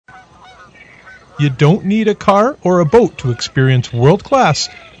you don't need a car or a boat to experience world-class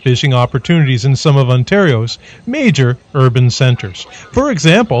fishing opportunities in some of Ontario's major urban centres. For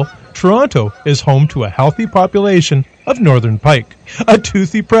example, Toronto is home to a healthy population of northern pike, a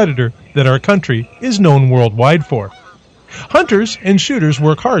toothy predator that our country is known worldwide for. Hunters and shooters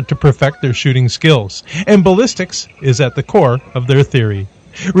work hard to perfect their shooting skills, and ballistics is at the core of their theory.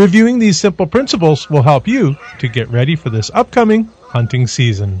 Reviewing these simple principles will help you to get ready for this upcoming hunting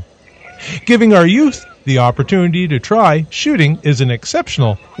season. Giving our youth the opportunity to try shooting is an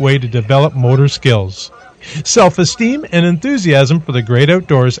exceptional way to develop motor skills, self-esteem, and enthusiasm for the great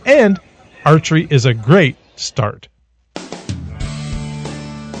outdoors, and archery is a great start.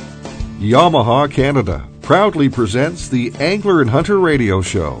 Yamaha Canada proudly presents the Angler and Hunter Radio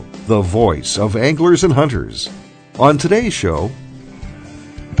Show, the voice of anglers and hunters. On today's show,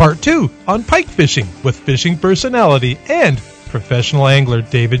 Part 2 on pike fishing with fishing personality and professional angler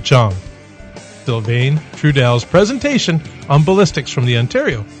David Chong. Sylvain Trudel's presentation on ballistics from the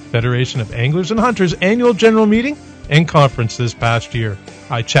Ontario Federation of Anglers and Hunters annual general meeting and conference this past year.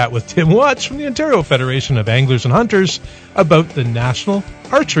 I chat with Tim Watts from the Ontario Federation of Anglers and Hunters about the National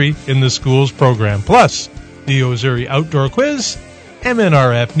Archery in the Schools program, plus the Ozuri Outdoor Quiz,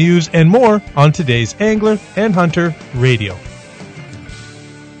 MNRF News, and more on today's Angler and Hunter Radio.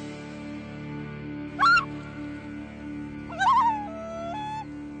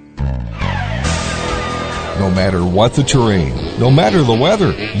 No matter what the terrain, no matter the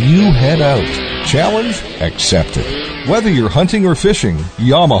weather, you head out. Challenge accepted. Whether you're hunting or fishing,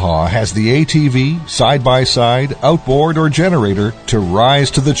 Yamaha has the ATV, side-by-side, outboard, or generator to rise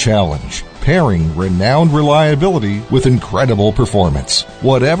to the challenge, pairing renowned reliability with incredible performance.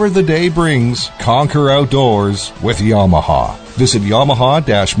 Whatever the day brings, conquer outdoors with Yamaha. Visit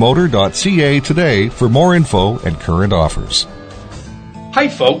yamaha-motor.ca today for more info and current offers. Hi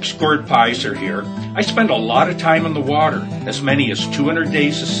folks, Gord Pizer here. I spend a lot of time in the water, as many as 200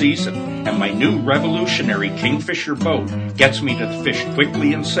 days a season, and my new revolutionary Kingfisher boat gets me to fish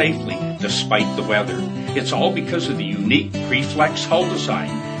quickly and safely despite the weather. It's all because of the unique Preflex hull design,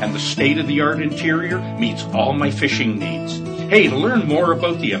 and the state-of-the-art interior meets all my fishing needs. Hey, to learn more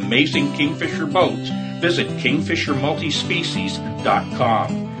about the amazing Kingfisher boats, visit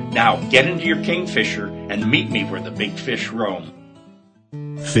kingfishermultispecies.com. Now get into your Kingfisher and meet me where the big fish roam.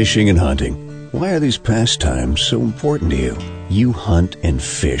 Fishing and hunting. Why are these pastimes so important to you? You hunt and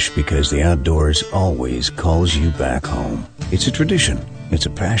fish because the outdoors always calls you back home. It's a tradition. It's a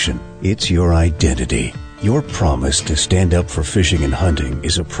passion. It's your identity. Your promise to stand up for fishing and hunting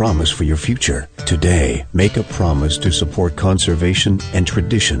is a promise for your future. Today, make a promise to support conservation and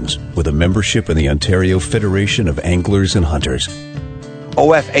traditions with a membership in the Ontario Federation of Anglers and Hunters.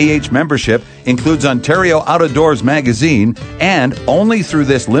 OFAH membership includes Ontario Out of Doors magazine and, only through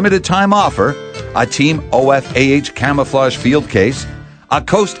this limited time offer, a Team OFAH camouflage field case, a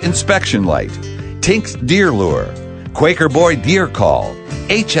Coast inspection light, Tinks deer lure, Quaker Boy deer call,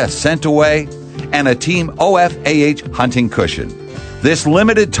 HS Scent Away, and a Team OFAH hunting cushion. This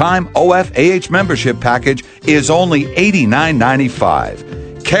limited time OFAH membership package is only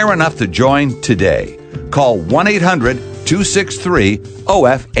 $89.95. Care enough to join today. Call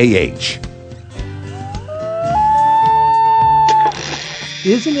 1-800-263-OFAH.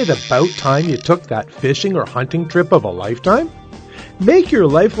 Isn't it about time you took that fishing or hunting trip of a lifetime? Make your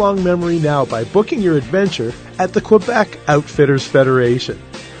lifelong memory now by booking your adventure at the Quebec Outfitters Federation.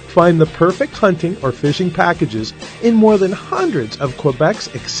 Find the perfect hunting or fishing packages in more than hundreds of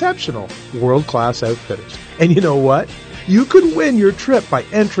Quebec's exceptional world-class outfitters. And you know what? You could win your trip by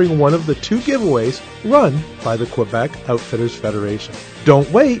entering one of the 2 giveaways run by the Quebec Outfitters Federation. Don't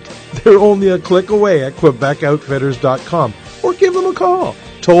wait. They're only a click away at QuebecOutfitters.com or give them a call,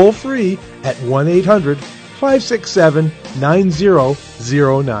 toll free at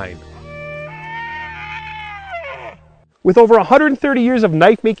 1-800-567-9009. With over 130 years of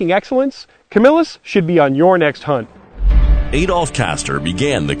knife-making excellence, Camillus should be on your next hunt. Adolph Castor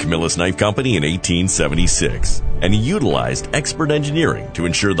began the Camillus Knife Company in 1876, and he utilized expert engineering to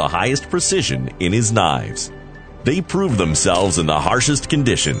ensure the highest precision in his knives. They prove themselves in the harshest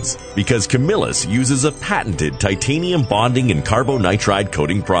conditions because Camillus uses a patented titanium bonding and carbonitride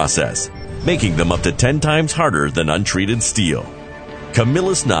coating process, making them up to 10 times harder than untreated steel.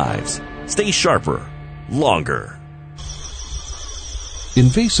 Camillus knives. Stay sharper, longer.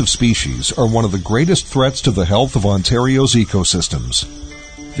 Invasive species are one of the greatest threats to the health of Ontario's ecosystems.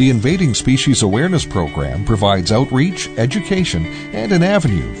 The Invading Species Awareness Program provides outreach, education, and an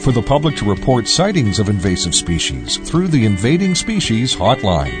avenue for the public to report sightings of invasive species through the Invading Species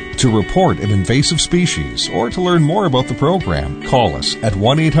Hotline. To report an invasive species or to learn more about the program, call us at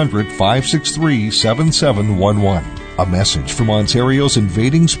 1-800-563-7711. A message from Ontario's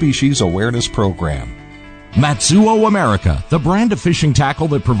Invading Species Awareness Program. Matsuo America, the brand of fishing tackle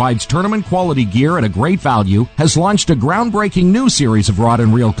that provides tournament-quality gear at a great value, has launched a groundbreaking new series of rod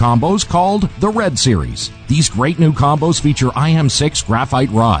and reel combos called the Red Series. These great new combos feature IM6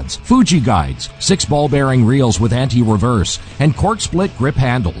 graphite rods, Fuji guides, 6 ball-bearing reels with anti-reverse, and cork-split grip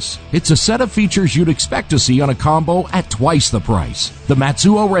handles. It's a set of features you'd expect to see on a combo at twice the price. The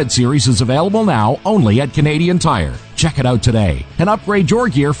Matsuo Red Series is available now only at Canadian Tire. Check it out today and upgrade your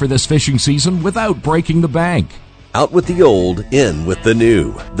gear for this fishing season without breaking the bank. Out with the old, in with the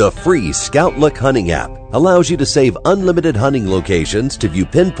new. The free Scout Look hunting app allows you to save unlimited hunting locations to view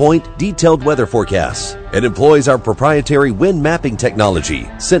pinpoint, detailed weather forecasts. It employs our proprietary wind mapping technology,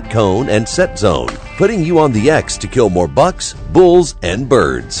 scent cone, and set zone, putting you on the X to kill more bucks, bulls, and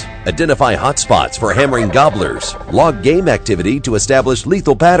birds. Identify hot spots for hammering gobblers, log game activity to establish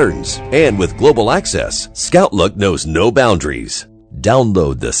lethal patterns. And with global access, Scout Look knows no boundaries.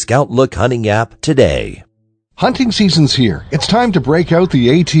 Download the Scout Look hunting app today. Hunting season's here. It's time to break out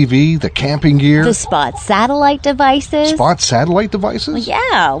the ATV, the camping gear. The Spot satellite devices. Spot satellite devices?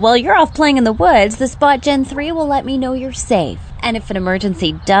 Yeah, while you're off playing in the woods, the Spot Gen 3 will let me know you're safe. And if an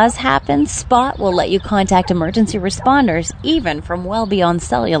emergency does happen, Spot will let you contact emergency responders, even from well beyond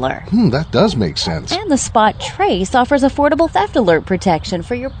cellular. That does make sense. And the Spot Trace offers affordable theft alert protection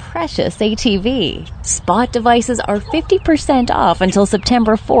for your precious ATV. Spot devices are 50% off until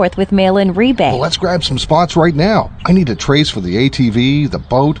September 4th with mail-in rebate. Well, let's grab some spots right now. I need a trace for the ATV, the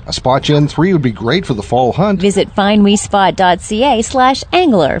boat. A Spot Gen 3 would be great for the fall hunt. Visit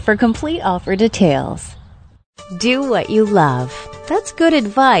findmespot.ca/angler for complete offer details. Do what you love. That's good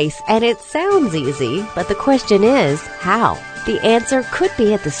advice, and it sounds easy, but the question is, how? The answer could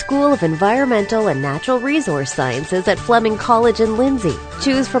be at the School of Environmental and Natural Resource Sciences at Fleming College in Lindsay.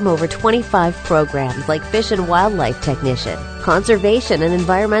 Choose from over 25 programs like Fish and Wildlife Technician, Conservation and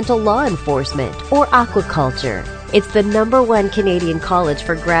Environmental Law Enforcement, or Aquaculture. It's the #1 Canadian college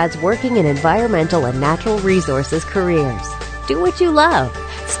for grads working in environmental and natural resources careers. Do what you love.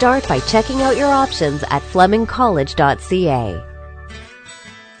 Start by checking out your options at flemingcollege.ca.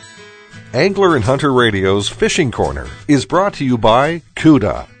 Angler and Hunter Radio's Fishing Corner is brought to you by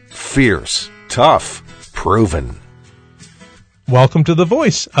CUDA. Fierce, tough, proven. Welcome to the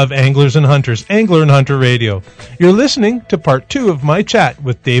voice of Anglers and Hunters, Angler and Hunter Radio. You're listening to part 2 of my chat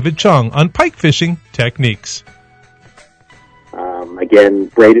with David Chung on pike fishing techniques. Again,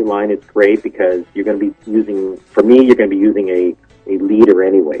 braided line is great because you're going to be using, for me, you're going to be using a leader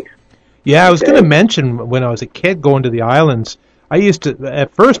anyways. Yeah, I was going to mention when I was a kid going to the islands, I used to, at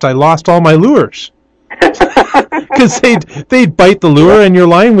first I lost all my lures. Because they'd bite the lure and your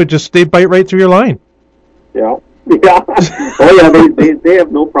line would they'd bite right through your line. Yeah. Oh yeah, they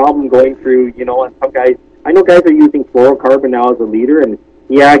have no problem going through, and some guys, I know guys are using fluorocarbon now as a leader, and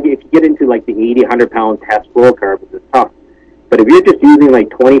yeah, if you get into like the 80, 100-pound test fluorocarbons, it's tough. But if you're just using like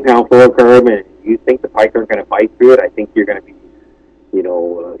 20-pound fluorocarbon and you think the pike aren't going to bite through it, I think you're going to be,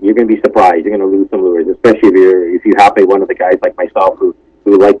 you're going to be surprised. You're going to lose some lures, especially if you happen to be one of the guys like myself who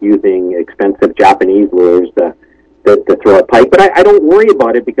like using expensive Japanese lures to throw at pike. But I don't worry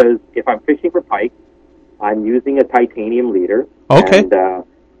about it because if I'm fishing for pike, I'm using a titanium leader. Okay. And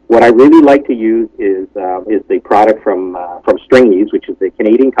what I really like to use is the product from Stringies, which is a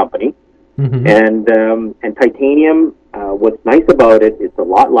Canadian company. Mm-hmm. And titanium, what's nice about it, it's a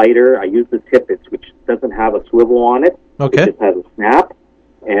lot lighter. I use the Tippets, which doesn't have a swivel on it. Okay. It just has a snap.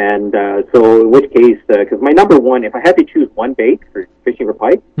 And so in which case, because my number one, if I had to choose one bait for fishing for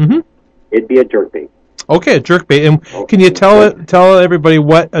pike, it'd be a jerkbait. Okay, a jerkbait. And can you tell everybody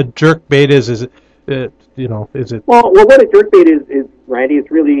what a jerkbait is? Is it, is it... Well, what a jerkbait is, Randy,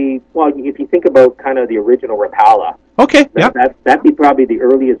 it's really, if you think about kind of the original Rapala. Okay, that'd be probably the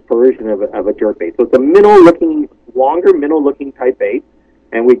earliest version of a jerkbait. So it's a longer minnow-looking type bait,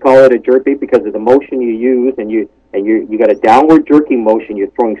 and we call it a jerkbait because of the motion you use, and you got a downward jerking motion.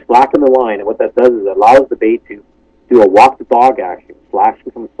 You're throwing slack in the line, and what that does is it allows the bait to do a walk-the-dog action,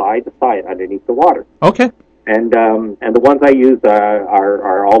 slashing from side to side underneath the water. Okay. And the ones I use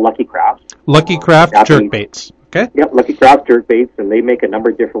are all Lucky Crafts. Lucky Craft jerkbaits. Okay. Yep, Lucky Craft jerkbaits, and they make a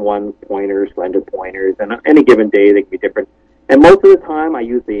number of different ones, pointers, slender pointers, and on any given day they can be different. And most of the time I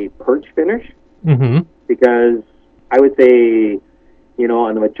use a perch finish because I would say,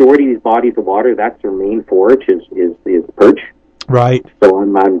 on the majority of these bodies of water, that's their main forage is perch. Right. So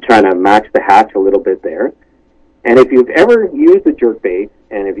I'm trying to match the hatch a little bit there. And if you've ever used a jerkbait,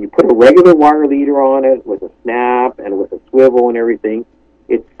 and if you put a regular wire leader on it with a snap and with a swivel and everything,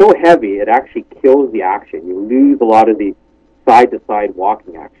 it's so heavy it actually kills the action. You lose a lot of the side-to-side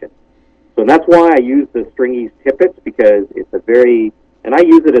walking action. So that's why I use the Stringy's Tippets, because it's a very, and I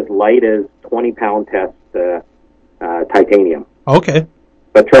use it as light as 20-pound test titanium. Okay.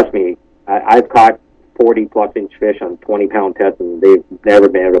 But trust me, I've caught 40-plus inch fish on 20-pound tests, and they've never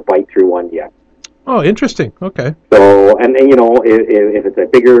been able to bite through one yet. Oh, interesting. Okay. So, and you know, if it's a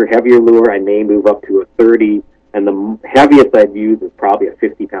bigger, heavier lure, I may move up to a 30, and the heaviest I've used is probably a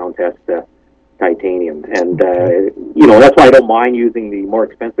 50-pound test titanium. And, you know, that's why I don't mind using the more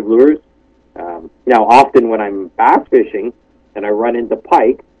expensive lures. Now, often when I'm bass fishing and I run into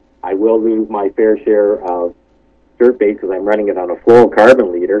pike, I will lose my fair share of jerkbait because I'm running it on a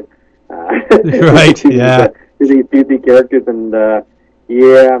fluorocarbon leader. Right, yeah. These beauty characters, and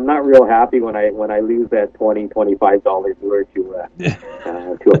yeah, I'm not real happy when I lose that $20-$25 lure to a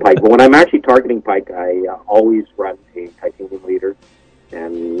pike. But when I'm actually targeting pike, I always run a titanium leader,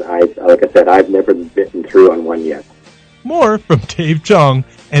 and like I said, I've never bitten through on one yet. More from Dave Jung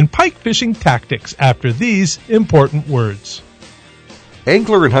and pike fishing tactics after these important words.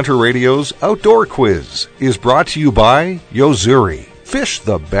 Angler and Hunter Radio's Outdoor Quiz is brought to you by Yo-Zuri. Fish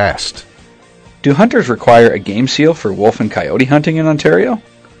the best. Do hunters require a game seal for wolf and coyote hunting in Ontario?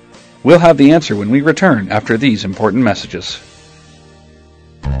 We'll have the answer when we return after these important messages.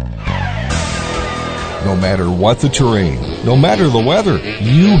 No matter what the terrain, no matter the weather,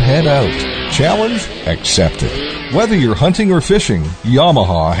 you head out. Challenge accepted. Whether you're hunting or fishing,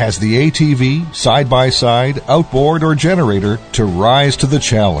 Yamaha has the ATV, side-by-side, outboard, or generator to rise to the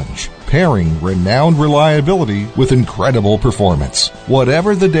challenge, pairing renowned reliability with incredible performance.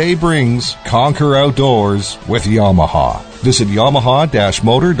 Whatever the day brings, conquer outdoors with Yamaha. Visit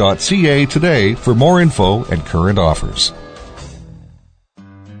yamaha-motor.ca today for more info and current offers.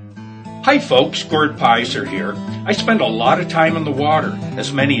 Hi folks, Gord Pizer here. I spend a lot of time in the water,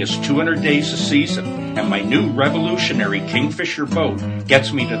 as many as 200 days a season, and my new revolutionary Kingfisher boat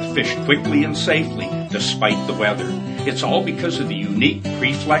gets me to fish quickly and safely despite the weather. It's all because of the unique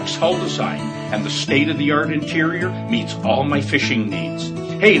Preflex hull design, and the state-of-the-art interior meets all my fishing needs.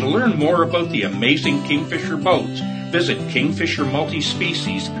 Hey, to learn more about the amazing Kingfisher boats, visit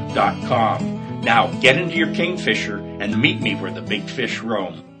kingfishermultispecies.com. Now get into your Kingfisher and meet me where the big fish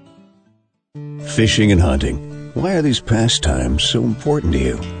roam. Fishing and hunting. Why are these pastimes so important to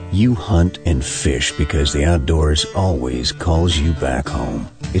you? You hunt and fish because the outdoors always calls you back home.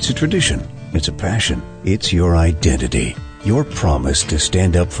 It's a tradition. It's a passion. It's your identity. Your promise to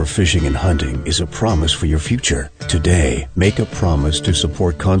stand up for fishing and hunting is a promise for your future. Today, make a promise to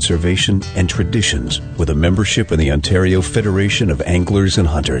support conservation and traditions with a membership in the Ontario Federation of Anglers and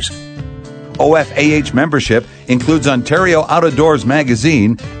Hunters. OFAH membership includes Ontario Out of Doors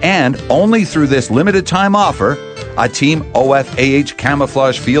magazine, and only through this limited time offer, a Team OFAH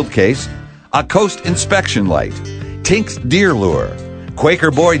camouflage field case, a Coast inspection light, Tinks deer lure, Quaker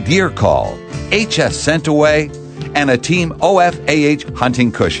Boy deer call, HS Scent Away, and a Team OFAH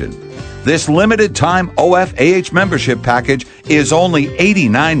hunting cushion. This limited time OFAH membership package is only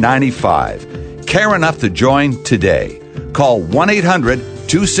 $89.95. Care enough to join today. Call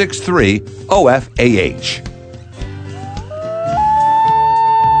 1-800-263-OFAH.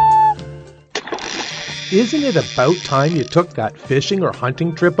 Isn't it about time you took that fishing or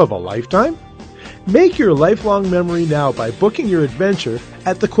hunting trip of a lifetime? Make your lifelong memory now by booking your adventure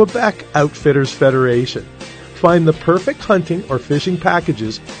at the Quebec Outfitters Federation. Find the perfect hunting or fishing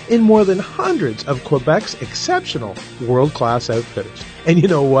packages in more than hundreds of Quebec's exceptional world-class outfitters. And you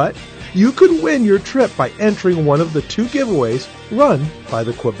know what? You could win your trip by entering one of the 2 giveaways run by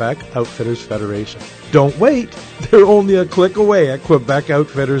the Quebec Outfitters Federation. Don't wait. They're only a click away at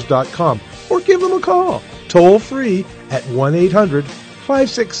QuebecOutfitters.com or give them a call. Toll free at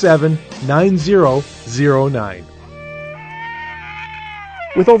 1-800-567-9009.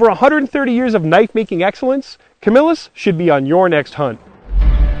 With over 130 years of knife-making excellence, Camillus should be on your next hunt.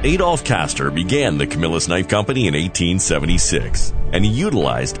 Adolph Castor began the Camillus Knife Company in 1876, and he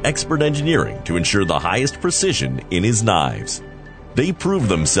utilized expert engineering to ensure the highest precision in his knives. They proved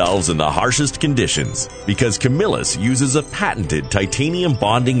themselves in the harshest conditions because Camillus uses a patented titanium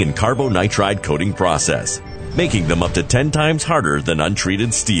bonding and carbonitride coating process, making them up to 10 times harder than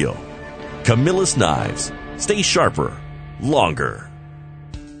untreated steel. Camillus knives. Stay sharper, longer.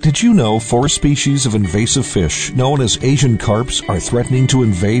 Did you know 4 species of invasive fish known as Asian carps are threatening to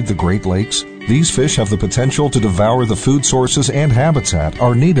invade the Great Lakes? These fish have the potential to devour the food sources and habitat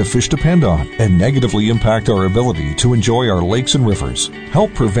our native fish depend on and negatively impact our ability to enjoy our lakes and rivers.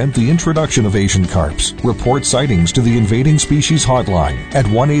 Help prevent the introduction of Asian carps. Report sightings to the Invading Species Hotline at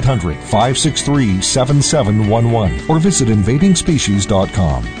 1-800-563-7711 or visit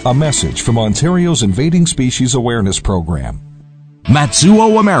invadingspecies.com. A message from Ontario's Invading Species Awareness Program.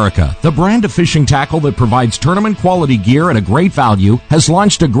 Matsuo America, the brand of fishing tackle that provides tournament-quality gear at a great value, has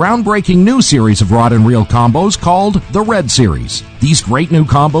launched a groundbreaking new series of rod and reel combos called the Red Series. These great new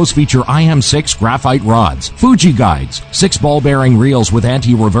combos feature IM6 graphite rods, Fuji guides, 6 ball-bearing reels with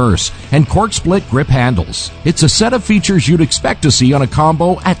anti-reverse, and cork-split grip handles. It's a set of features you'd expect to see on a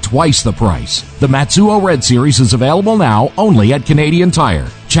combo at twice the price. The Matsuo Red Series is available now only at Canadian Tire.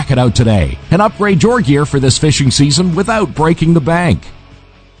 Check it out today and upgrade your gear for this fishing season without breaking the bank.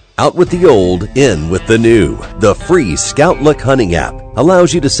 Out with the old, in with the new. The free Scout Look hunting app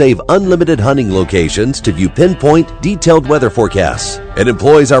allows you to save unlimited hunting locations to view pinpoint, detailed weather forecasts. It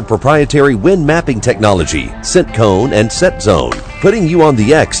employs our proprietary wind mapping technology, scent cone and set zone, putting you on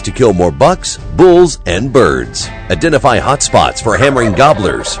the X to kill more bucks, bulls, and birds. Identify hot spots for hammering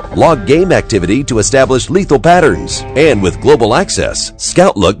gobblers, log game activity to establish lethal patterns. And with global access,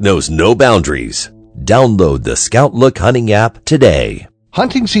 Scout Look knows no boundaries. Download the Scout Look hunting app today.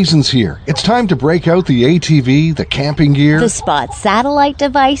 Hunting season's here. It's time to break out the ATV, the camping gear. The Spot satellite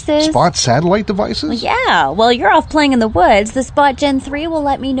devices. Spot satellite devices? Yeah, while you're off playing in the woods, the Spot Gen 3 will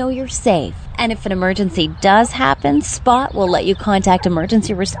let me know you're safe. And if an emergency does happen, Spot will let you contact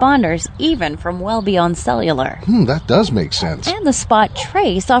emergency responders, even from well beyond cellular. That does make sense. And the Spot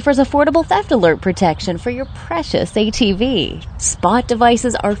Trace offers affordable theft alert protection for your precious ATV. Spot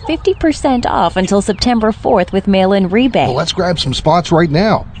devices are 50% off until September 4th with mail-in rebate. Well, let's grab some Spots right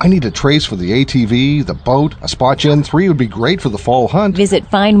now. I need a Trace for the ATV, the boat. A Spot Gen 3 would be great for the fall hunt. Visit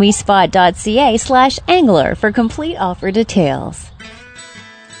findwespot.ca/angler for complete offer details.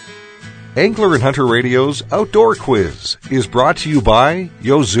 Angler and Hunter Radio's Outdoor Quiz is brought to you by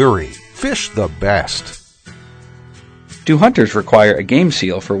Yo-Zuri. Fish the best. Do hunters require a game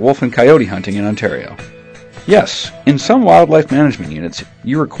seal for wolf and coyote hunting in Ontario? Yes, in some wildlife management units,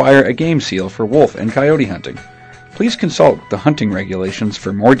 you require a game seal for wolf and coyote hunting. Please consult the hunting regulations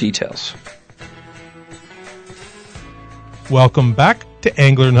for more details. Welcome back to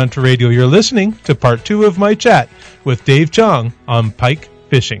Angler and Hunter Radio. You're listening to part 2 of my chat with Dave Chong on pike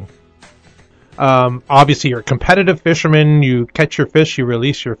fishing. Obviously, you're a competitive fisherman. You catch your fish, you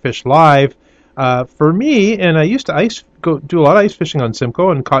release your fish live. For me, and I used to do a lot of ice fishing on Simcoe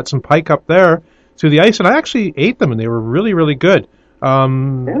and caught some pike up there through the ice, and I actually ate them, and they were really, really good.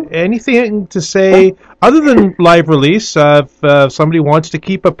 Anything to say other than live release? If somebody wants to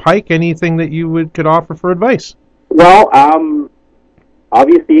keep a pike, anything that you could offer for advice? Well,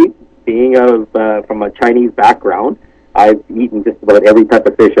 obviously, being from a Chinese background, I've eaten just about every type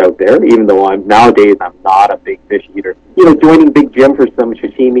of fish out there, even though nowadays I'm not a big fish eater. Joining Big Jim for some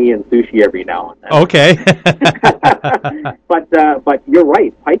sashimi and sushi every now and then. Okay. But you're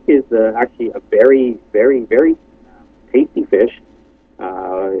right. Pike is actually a very, very, very tasty fish.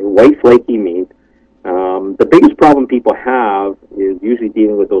 White flaky meat. The biggest problem people have is usually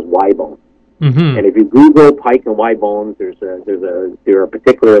dealing with those Y bones. Mm-hmm. And if you Google pike and Y bones, there are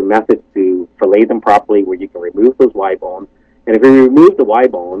particular methods to fillet them properly where you can remove those Y bones. And if you remove the Y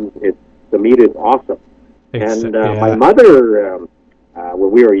bones, the meat is awesome. My mother,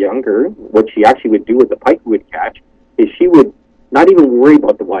 when we were younger, what she actually would do with the pike we would catch is she would not even worry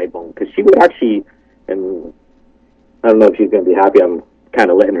about the Y bone, because she would actually, and I don't know if she's going to be happy, I'm kind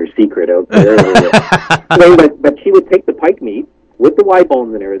of letting her secret out there. But she would take the pike meat with the Y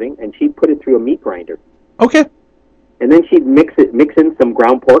bones and everything, and she'd put it through a meat grinder. Okay. And then she'd mix in some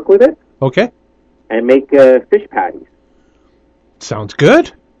ground pork with it. Okay. And make fish patties. Sounds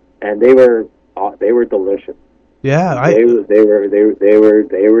good. And they were delicious. Yeah, they were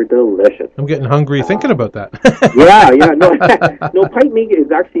delicious. I'm getting hungry thinking about that. No, pike meat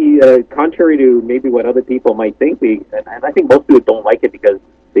is actually contrary to maybe what other people might think. And I think most people don't like it because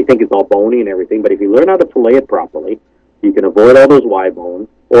they think it's all bony and everything. But if you learn how to fillet it properly, you can avoid all those Y bones,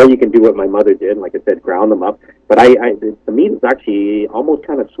 or you can do what my mother did, like I said, ground them up. But the meat is actually almost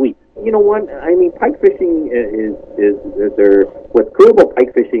kind of sweet. You know what? I mean, pike fishing what's cool about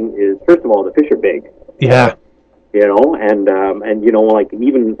pike fishing is, first of all, the fish are big. Yeah. And like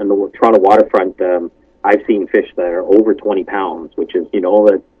even in the Toronto waterfront, I've seen fish that are over 20 pounds, which is,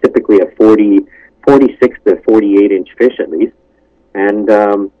 typically a 46 to 48 inch fish at least. And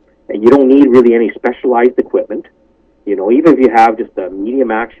you don't need really any specialized equipment. Even if you have just a medium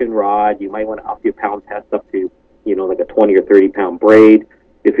action rod, you might want to up your pound test up to, like a 20 or 30 pound braid.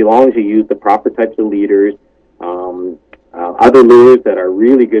 as long as you use the proper types of leaders. Other lures that are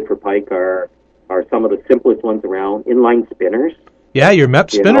really good for pike are some of the simplest ones around. Inline spinners. Yeah, your MEP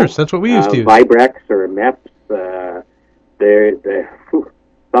spinners. That's what we used to use. Vibrex or MEPs.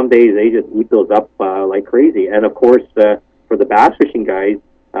 Some days they just eat those up like crazy. And of course, for the bass fishing guys,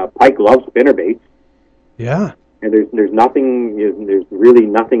 pike loves spinner baits. Yeah. And there's really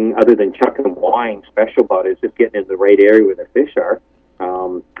nothing other than chucking them wine special about it. It's just getting in the right area where the fish are.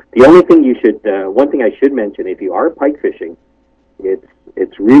 The only thing one thing I should mention, if you are pike fishing,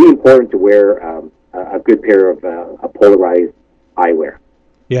 it's really important to wear a good pair of a polarized eyewear.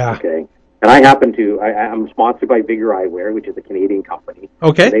 Yeah. Okay. And I happen to, I'm sponsored by Vigor Eyewear, which is a Canadian company.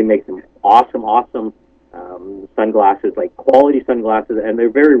 Okay. They make some awesome sunglasses, like quality sunglasses, and they're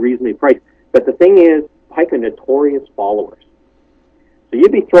very reasonably priced. But the thing is, pike are notorious followers. So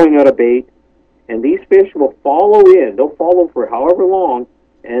you'd be throwing out a bait, and these fish will follow in. They'll follow for however long,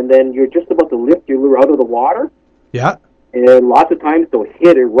 and then you're just about to lift your lure out of the water. Yeah. And lots of times they'll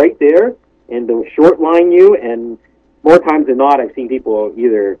hit it right there, and they'll short line you, and more times than not, I've seen people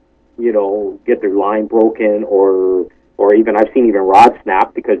either, get their line broken, or even I've seen even rod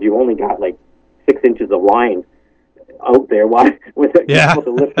snap because you've only got like 6 inches of line out there with it, you're supposed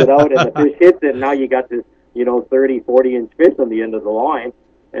to lift it out, and the fish hits it, and now you got this, 30, 40-inch fish on the end of the line.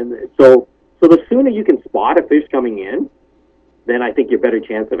 And so the sooner you can spot a fish coming in, then I think you're better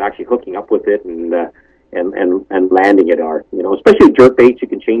chance of actually hooking up with it and landing it. Especially jerk baits, you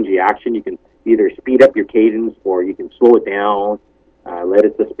can change the action. You can either speed up your cadence or you can slow it down, let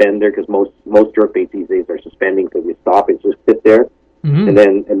it suspend there, because most jerk baits these days are suspending, because you stop it, just sit there, and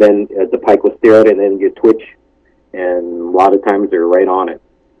then the pike will stare at it, and then you twitch, and a lot of times they're right on it.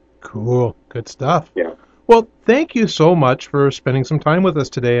 Cool, good stuff. Yeah. Well, thank you so much for spending some time with us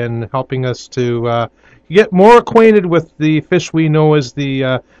today and helping us to get more acquainted with the fish we know as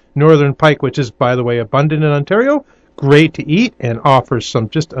the northern pike, which is, by the way, abundant in Ontario, great to eat, and offers some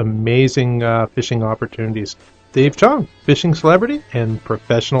just amazing fishing opportunities. Dave Chong, fishing celebrity and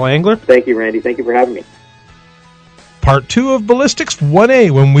professional angler. Thank you, Randy. Thank you for having me. Part 2 of Ballistics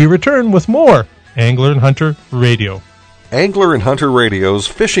 1A when we return with more Angler and Hunter Radio. Angler and Hunter Radio's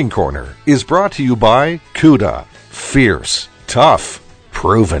Fishing Corner is brought to you by Cuda. Fierce, tough,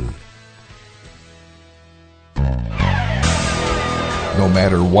 proven. No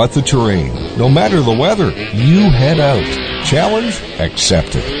matter what the terrain, no matter the weather, you head out. Challenge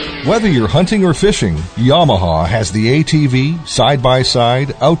accepted. Whether you're hunting or fishing, Yamaha has the ATV,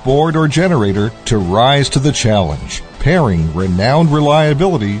 side-by-side, outboard, or generator to rise to the challenge, pairing renowned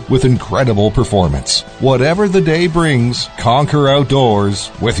reliability with incredible performance. Whatever the day brings, conquer outdoors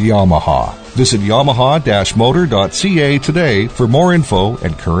with Yamaha. Visit yamaha-motor.ca today for more info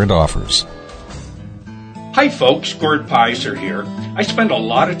and current offers. Hi folks, Gord Pizer here. I spend a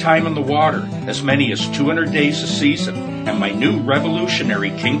lot of time in the water, as many as 200 days a season, and my new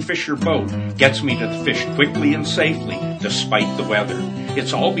revolutionary Kingfisher boat gets me to fish quickly and safely despite the weather.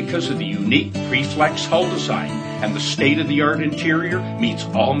 It's all because of the unique Preflex hull design, and the state-of-the-art interior meets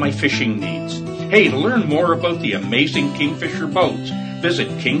all my fishing needs. Hey, to learn more about the amazing Kingfisher boats, visit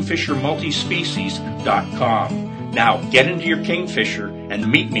kingfishermultispecies.com. Now get into your Kingfisher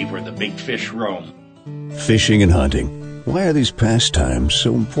and meet me where the big fish roam. Fishing and hunting. Why are these pastimes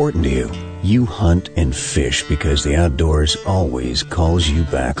so important to you? You hunt and fish because the outdoors always calls you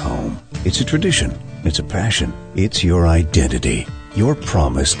back home. It's a tradition. It's a passion. It's your identity. Your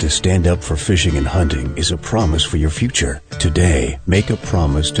promise to stand up for fishing and hunting is a promise for your future. Today, make a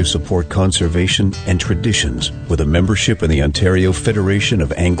promise to support conservation and traditions with a membership in the Ontario Federation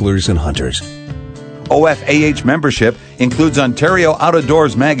of Anglers and Hunters. OFAH membership includes Ontario Out of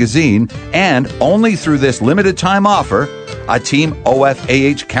Doors magazine, and only through this limited time offer, a Team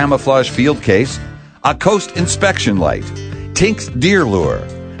OFAH camouflage field case, a Coast inspection light, Tinks deer lure,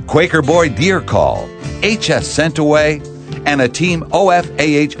 Quaker Boy deer call, HS Scent Away, and a Team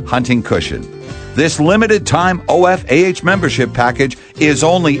OFAH hunting cushion. This limited time OFAH membership package is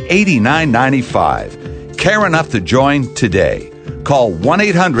only $89.95. Care enough to join today. Call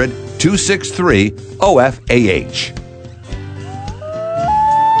 1-800-263-OFAH.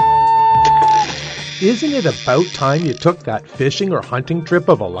 Isn't it about time you took that fishing or hunting trip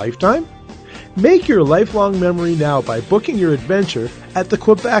of a lifetime? Make your lifelong memory now by booking your adventure at the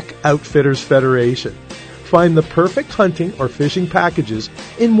Quebec Outfitters Federation. Find the perfect hunting or fishing packages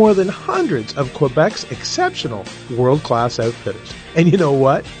in more than hundreds of Quebec's exceptional world-class outfitters. And you know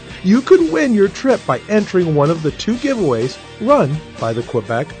what? You could win your trip by entering one of the 2 giveaways run by the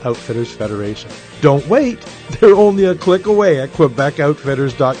Quebec Outfitters Federation. Don't wait. They're only a click away at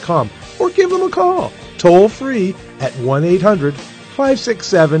QuebecOutfitters.com or give them a call, toll free at 1-800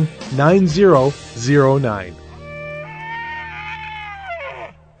 567-9009.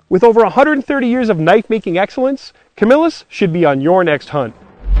 With over 130 years of knife-making excellence, Camillus should be on your next hunt.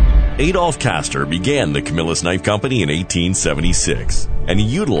 Adolph Castor began the Camillus Knife Company in 1876, and he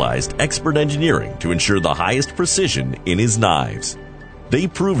utilized expert engineering to ensure the highest precision in his knives. They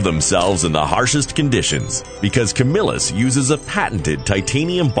proved themselves in the harshest conditions because Camillus uses a patented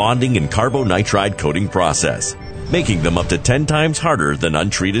titanium bonding and carbonitride coating process, making them up to 10 times harder than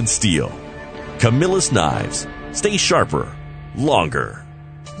untreated steel. Camillus knives. Stay sharper, longer.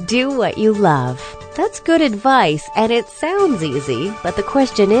 Do what you love. That's good advice, and it sounds easy, but the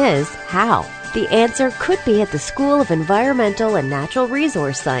question is, how? The answer could be at the School of Environmental and Natural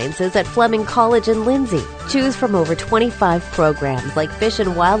Resource Sciences at Fleming College in Lindsay. Choose from over 25 programs like Fish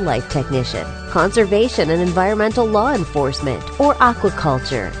and Wildlife Technician, Conservation and Environmental Law Enforcement, or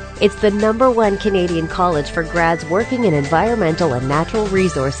Aquaculture. It's the #1 Canadian college for grads working in environmental and natural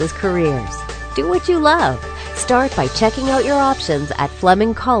resources careers. Do what you love. Start by checking out your options at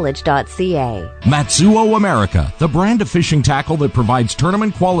FlemingCollege.ca. Matsuo America, the brand of fishing tackle that provides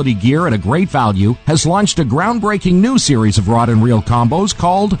tournament quality gear at a great value, has launched a groundbreaking new series of rod and reel combos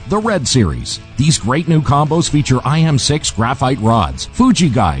called the Red Series. These great new combos feature IM6 graphite rods, Fuji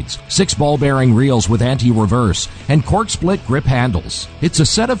guides, 6 ball bearing reels with anti-reverse, and cork split grip handles. It's a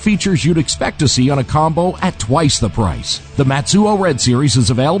set of features you'd expect to see on a combo at twice the price. The Matsuo Red Series is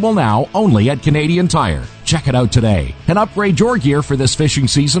available now only at Canadian Tire. Check it out today and upgrade your gear for this fishing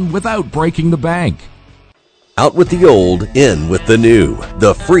season without breaking the bank. Out with the old, in with the new.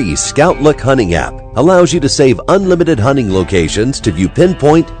 The free Scout Look hunting app allows you to save unlimited hunting locations to view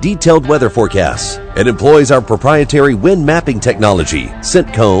pinpoint, detailed weather forecasts. It employs our proprietary wind mapping technology,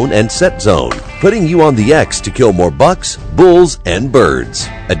 scent cone and set zone, putting you on the X to kill more bucks, bulls, and birds.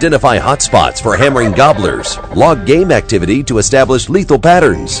 Identify hot spots for hammering gobblers, log game activity to establish lethal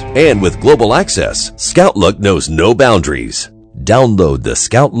patterns, and with global access, Scout Look knows no boundaries. Download the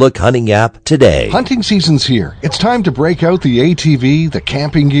Scout Look hunting app today. Hunting season's here. It's time to break out the ATV, the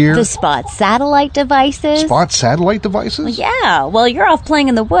camping gear. The Spot satellite devices. Spot satellite devices? Yeah, while you're off playing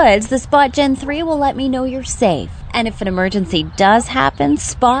in the woods, the Spot Gen 3 will let me know you're safe. And if an emergency does happen,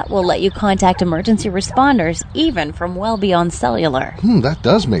 Spot will let you contact emergency responders, even from well beyond cellular. That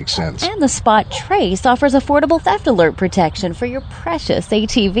does make sense. And the Spot Trace offers affordable theft alert protection for your precious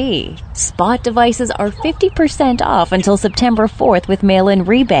ATV. Spot devices are 50% off until September 4th with mail-in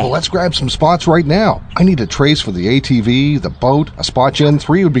rebate. Well, let's grab some spots right now. I need a trace for the ATV, the boat. A Spot Gen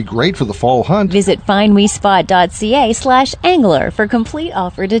 3 would be great for the fall hunt. Visit findwespot.ca/angler for complete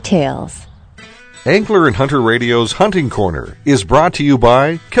offer details. Angler and Hunter Radio's Hunting Corner is brought to you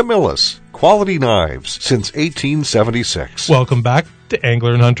by Camillus, quality knives since 1876. Welcome back to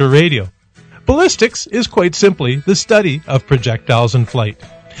Angler and Hunter Radio. Ballistics is quite simply the study of projectiles in flight.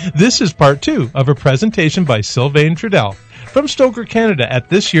 This is part 2 of a presentation by Sylvain Trudel from Stoker, Canada at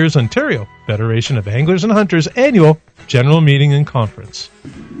this year's Ontario Federation of Anglers and Hunters annual General Meeting and Conference.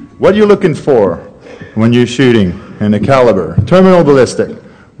 What are you looking for when you're shooting in a caliber? Terminal ballistic.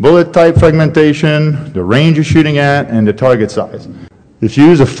 Bullet type fragmentation, the range you're shooting at, and the target size. If you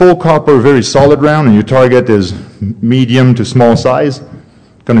use a full copper, very solid round, and your target is medium to small size,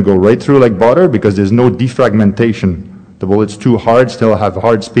 it's going to go right through like butter because there's no defragmentation. The bullet's too hard, still have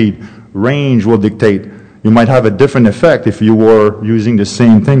hard speed. Range will dictate. You might have a different effect if you were using the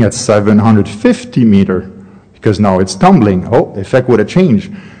same thing at 750 meter because now it's tumbling. Oh, the effect would have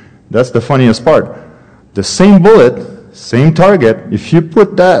changed. That's the funniest part. The same bullet, same target, if you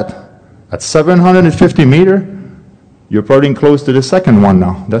put that at 750 meter, you're probably close to the second one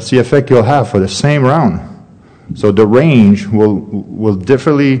now. That's the effect you'll have for the same round. So the range will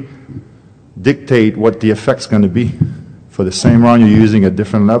differently dictate what the effect's going to be for the same round you're using at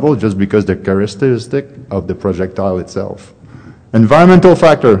different level just because the characteristic of the projectile itself. Environmental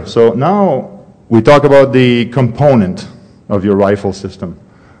factor. So now we talk about the component of your rifle system.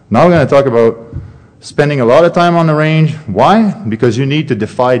 Now we're going to talk about spending a lot of time on the range. Why? Because you need to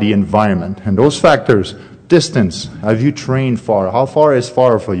defy the environment. And those factors, distance, have you trained far? How far is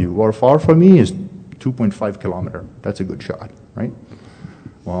far for you? Well, far for me is 2.5 kilometers. That's a good shot, right?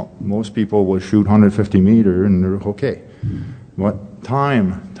 Well, most people will shoot 150 meter and they're okay. What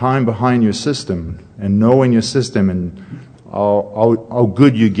time behind your system and knowing your system and how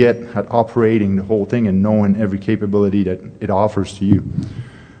good you get at operating the whole thing and knowing every capability that it offers to you.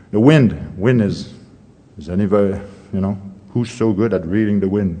 The wind is anybody, who's so good at reading the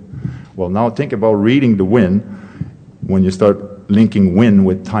wind? Well, now think about reading the wind when you start linking wind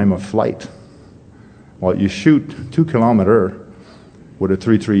with time of flight. Well, you shoot 2 kilometers with a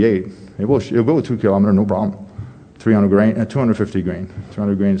 .338. You'll go 2 kilometers, no problem. 300 grain, 250 grain.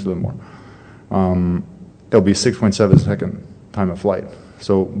 300 grain is a little more. It'll be 6.7 second time of flight.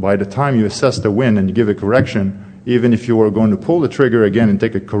 So by the time you assess the wind and you give a correction, even if you were going to pull the trigger again and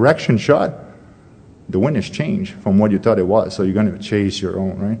take a correction shot, the wind has changed from what you thought it was. So you're going to chase your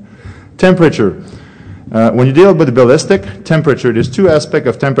own, right? Temperature. When you deal with the ballistic temperature, there's two aspects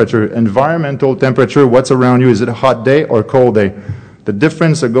of temperature. Environmental temperature, what's around you. Is it a hot day or a cold day? The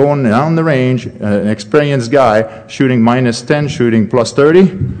difference of going down the range, an experienced guy shooting -10, shooting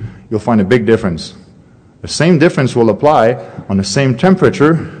 +30, you'll find a big difference. The same difference will apply on the same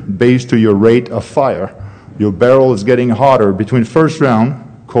temperature based to your rate of fire. Your barrel is getting hotter between first round,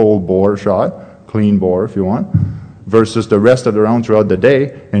 cold bore shot, clean bore if you want, versus the rest of the round throughout the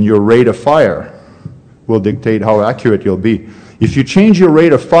day, and your rate of fire will dictate how accurate you'll be. If you change your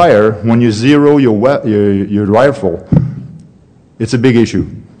rate of fire when you zero your rifle, it's a big issue.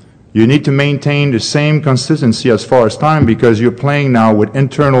 You need to maintain the same consistency as far as time because you're playing now with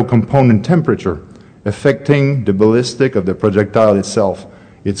internal component temperature, affecting the ballistic of the projectile itself.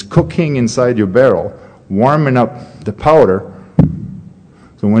 It's cooking inside your barrel, warming up the powder.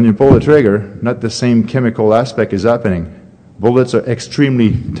 So when you pull the trigger, not the same chemical aspect is happening. Bullets are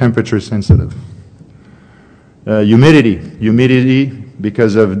extremely temperature sensitive. Humidity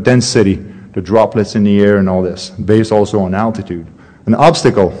because of density, the droplets in the air and all this, based also on altitude. An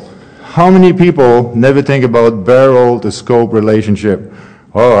obstacle. How many people never think about barrel to scope relationship?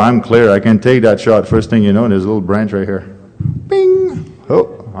 Oh, I'm clear, I can take that shot. First thing you know, there's a little branch right here. Bing!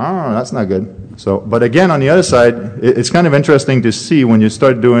 Oh, that's not good. So, but again, on the other side, it's kind of interesting to see when you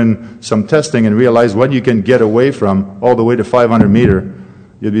start doing some testing and realize what you can get away from all the way to 500 meter.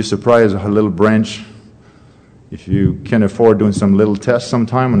 You'll be surprised at a little branch. If you can afford doing some little tests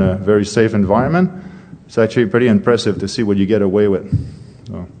sometime in a very safe environment, it's actually pretty impressive to see what you get away with.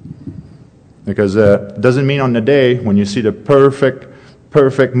 So, because it doesn't mean on the day when you see the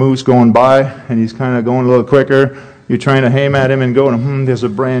perfect moose going by and he's kind of going a little quicker, you're trying to aim at him and go, there's a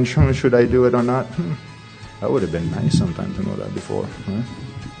branch, should I do it or not? That would have been nice sometime to know that before. Right?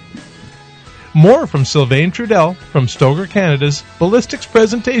 More from Sylvain Trudel from Stoker Canada's ballistics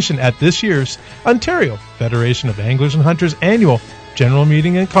presentation at this year's Ontario Federation of Anglers and Hunters annual general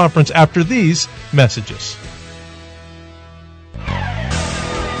meeting and conference after these messages.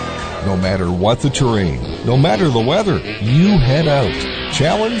 No matter what the terrain, no matter the weather, you head out.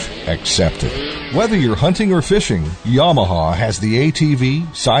 Challenge accepted. Whether you're hunting or fishing, Yamaha has the ATV,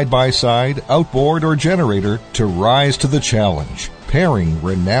 side-by-side, outboard, or generator to rise to the challenge, pairing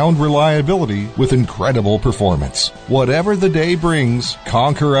renowned reliability with incredible performance. Whatever the day brings,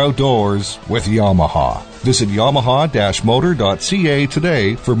 conquer outdoors with Yamaha. Visit yamaha-motor.ca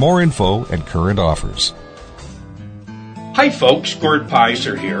today for more info and current offers. Hi folks, Gord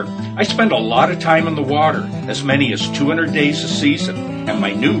Pizer here. I spend a lot of time in the water, as many as 200 days a season, and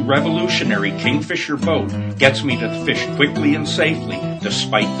my new revolutionary Kingfisher boat gets me to fish quickly and safely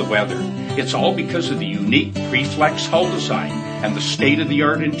despite the weather. It's all because of the unique Preflex hull design, and the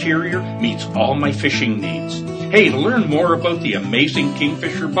state-of-the-art interior meets all my fishing needs. Hey, to learn more about the amazing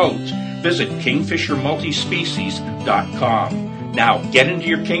Kingfisher boats, visit kingfishermultispecies.com. Now get into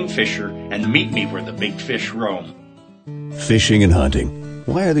your Kingfisher and meet me where the big fish roam. Fishing and hunting.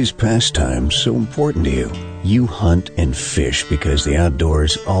 Why are these pastimes so important to you? You hunt and fish because the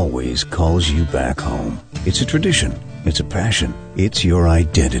outdoors always calls you back home. It's a tradition. It's a passion. It's your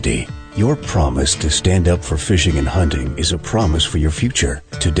identity. Your promise to stand up for fishing and hunting is a promise for your future.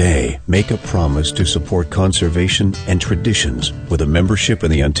 Today, make a promise to support conservation and traditions with a membership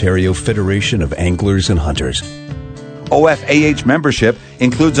in the Ontario Federation of Anglers and Hunters. OFAH membership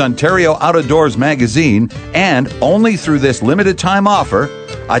includes Ontario Out of Doors magazine and, only through this limited time offer,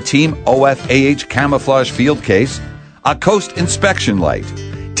 a Team OFAH camouflage field case, a Coast inspection light,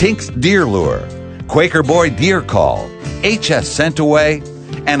 Tinks deer lure, Quaker Boy deer call, HS Scent-A-Way,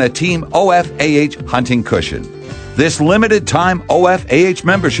 and a Team OFAH hunting cushion. This limited time OFAH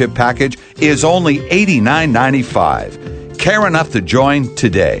membership package is only $89.95. Care enough to join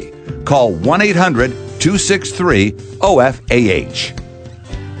today. Call 1-800-263-OFAH.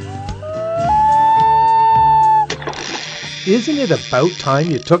 Isn't it about time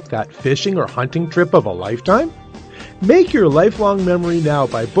you took that fishing or hunting trip of a lifetime? Make your lifelong memory now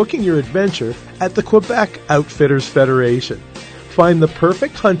by booking your adventure at the Quebec Outfitters Federation. Find the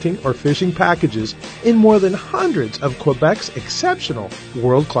perfect hunting or fishing packages in more than hundreds of Quebec's exceptional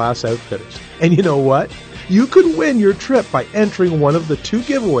world-class outfitters. And you know what? You could win your trip by entering one of the 2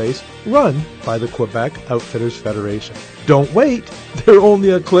 giveaways run by the Quebec Outfitters Federation. Don't wait. They're only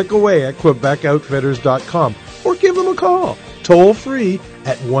a click away at QuebecOutfitters.com or give them a call, toll free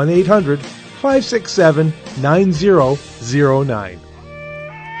at 1-800 567-9009.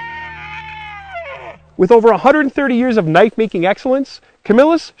 With over 130 years of knife-making excellence,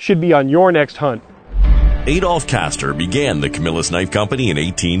 Camillus should be on your next hunt. Adolph Castor began the Camillus Knife Company in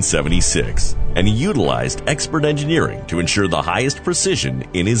 1876, and he utilized expert engineering to ensure the highest precision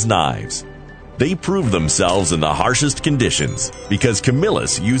in his knives. They prove themselves in the harshest conditions because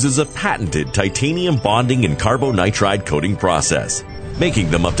Camillus uses a patented titanium bonding and carbonitride coating process, making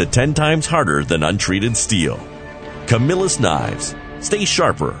them up to 10 times harder than untreated steel. Camillus knives. Stay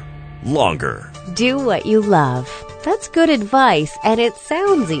sharper, longer. Do what you love. That's good advice, and it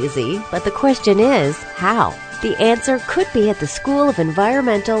sounds easy, but the question is, how? The answer could be at the School of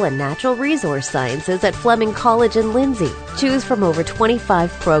Environmental and Natural Resource Sciences at Fleming College in Lindsay. Choose from over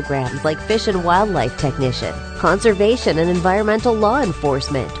 25 programs like Fish and Wildlife Technician, Conservation and Environmental Law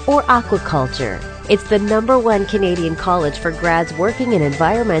Enforcement, or Aquaculture. It's the #1 Canadian college for grads working in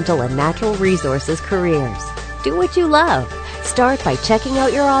environmental and natural resources careers. Do what you love. Start by checking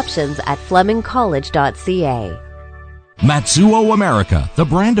out your options at flemingcollege.ca. Matsuo America, the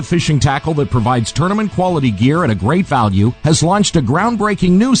brand of fishing tackle that provides tournament quality gear at a great value, has launched a groundbreaking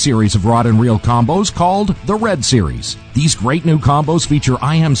new series of rod and reel combos called the Red Series. These great new combos feature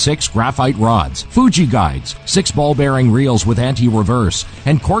IM6 graphite rods, Fuji guides, 6 ball bearing reels with anti-reverse,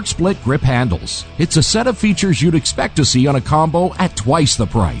 and cork split grip handles. It's a set of features you'd expect to see on a combo at twice the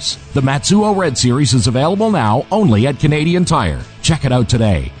price. The Matsuo Red Series is available now only at Canadian Tire. Check it out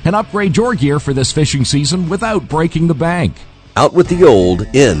today and upgrade your gear for this fishing season without breaking the bank. Out with the old,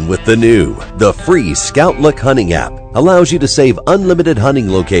 in with the new. The free Scout Look hunting app allows you to save unlimited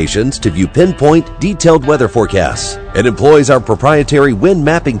hunting locations to view pinpoint, detailed weather forecasts. It employs our proprietary wind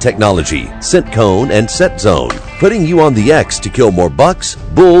mapping technology, scent cone and set zone, putting you on the X to kill more bucks,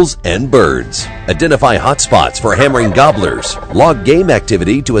 bulls, and birds. Identify hot spots for hammering gobblers, log game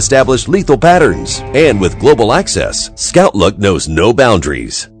activity to establish lethal patterns, and with global access, Scout Look knows no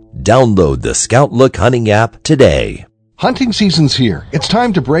boundaries. Download the Scout Look hunting app today. Hunting season's here. It's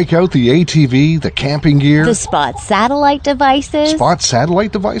time to break out the ATV, the camping gear. The Spot satellite devices. Spot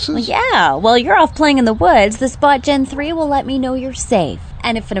satellite devices? Yeah, while you're off playing in the woods, the Spot Gen 3 will let me know you're safe.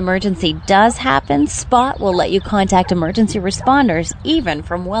 And if an emergency does happen, Spot will let you contact emergency responders, even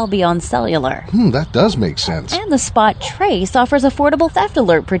from well beyond cellular. That does make sense. And the Spot Trace offers affordable theft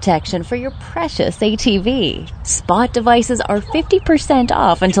alert protection for your precious ATV. Spot devices are 50%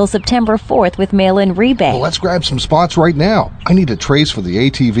 off until September 4th with mail-in rebate. Well, let's grab some spots right now. I need a trace for the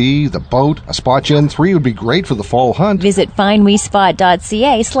ATV, the boat. A Spot Gen 3 would be great for the fall hunt. Visit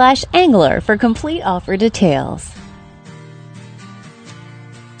findwespot.ca/angler for complete offer details.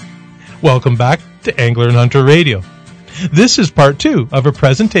 Welcome back to Angler and Hunter Radio. This is part 2 of a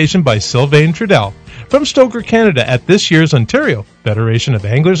presentation by Sylvain Trudel from Stoker, Canada at this year's Ontario Federation of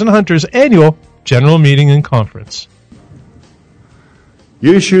Anglers and Hunters annual General Meeting and Conference.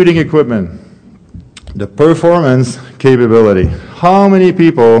 Your shooting equipment, the performance capability. How many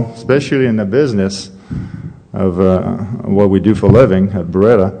people, especially in the business of what we do for a living at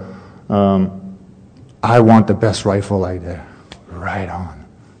Beretta, I want the best rifle like that. Right on.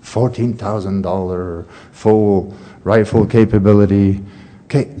 $14,000 full rifle capability.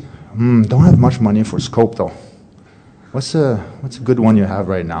 Okay, don't have much money for scope though. What's a good one you have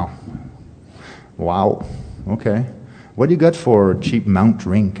right now? Wow. Okay. What do you got for cheap mount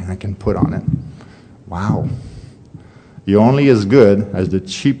ring I can put on it? Wow. You're only as good as the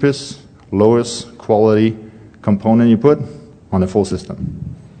cheapest, lowest quality component you put on a full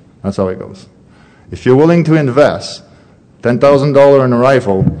system. That's how it goes. If you're willing to invest $10,000 in a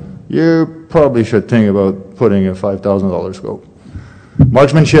rifle, you probably should think about putting a $5,000 scope.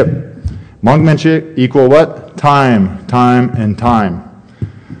 Marksmanship. Marksmanship equal what? Time, and time.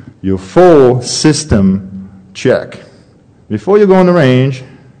 Your full system check. Before you go on the range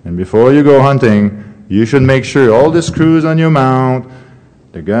and before you go hunting, you should make sure all the screws on your mount,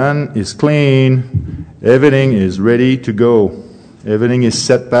 the gun is clean, everything is ready to go. Everything is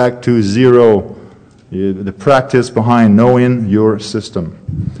set back to 0. The practice behind knowing your system.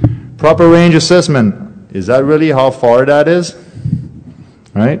 Proper range assessment. Is that really how far that is?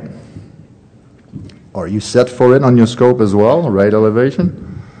 Right? Are you set for it on your scope as well? Right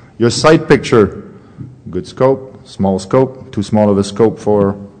elevation? Your sight picture. Good scope, small scope, too small of a scope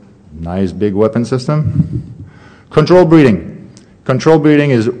for nice big weapon system. Control breeding. Control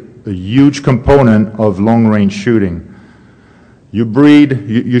breeding is a huge component of long range shooting. You breed,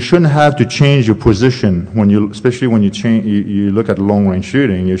 you shouldn't have to change your position especially when you look at long range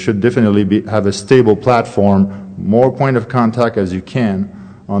shooting. You should definitely have a stable platform, more point of contact as you can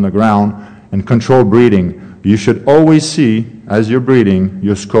on the ground, and control breeding. You should always see, as you're breeding,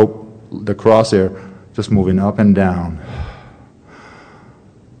 your scope the crosshair just moving up and down.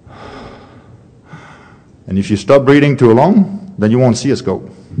 And if you stop breathing too long, then you won't see a scope.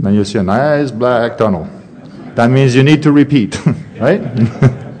 Then you'll see a nice black tunnel. That means you need to repeat, right?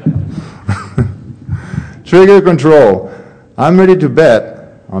 Trigger control. I'm ready to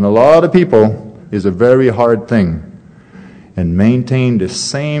bet on a lot of people is a very hard thing. And maintain the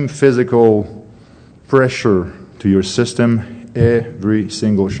same physical pressure to your system every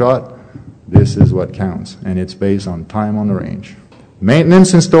single shot. This is what counts. And it's based on time on the range.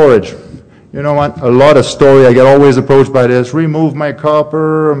 Maintenance and storage. You know what? A lot of story. I get always approached by this. Remove my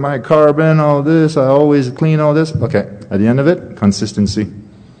copper, my carbon, all this. I always clean all this. Okay. At the end of it, consistency.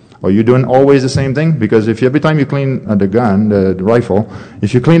 Are you doing always the same thing? Because if every time you clean the gun, the rifle,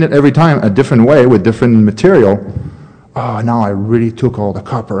 if you clean it every time a different way with different material, oh, now I really took all the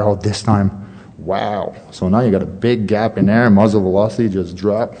copper out this time. Wow. So now you got a big gap in there. Muzzle velocity just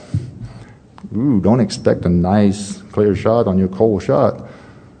dropped. Ooh, don't expect a nice clear shot on your cold shot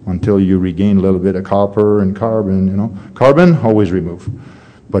until you regain a little bit of copper and carbon, you know. Carbon, always remove.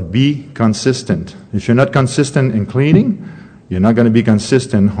 But be consistent. If you're not consistent in cleaning, you're not going to be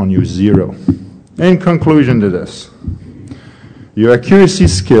consistent on your zero. In conclusion to this, your accuracy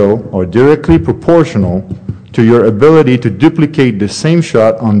skill are directly proportional to your ability to duplicate the same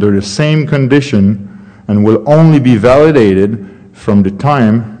shot under the same condition and will only be validated from the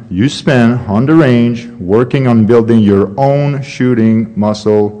time you spend on the range working on building your own shooting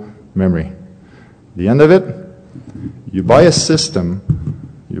muscle memory. The end of it, you buy a system,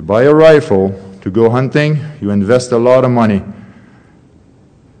 you buy a rifle to go hunting, you invest a lot of money.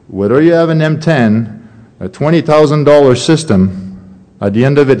 Whether you have an M10, a $20,000 system, at the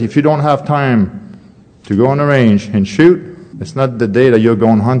end of it, if you don't have time to go on the range and shoot, it's not the day that you're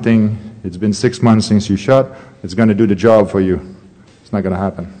going hunting, it's been 6 months since you shot, it's going to do the job for you. It's not going to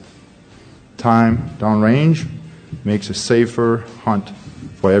happen. Time downrange makes a safer hunt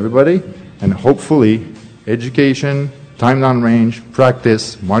for everybody, and hopefully education, time downrange,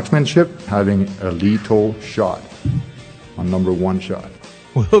 practice, marksmanship, having a lethal shot on number one shot.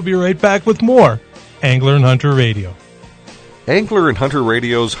 We'll be right back with more Angler and Hunter Radio. Angler and Hunter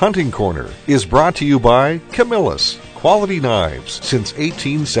Radio's Hunting Corner is brought to you by Camillus, quality knives since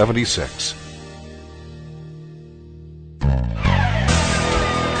 1876.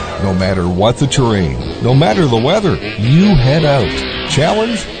 No matter what the terrain, no matter the weather, you head out.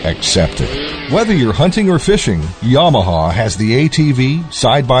 Challenge accepted. Whether you're hunting or fishing, Yamaha has the ATV,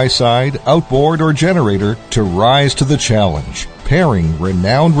 side-by-side, outboard, or generator to rise to the challenge, pairing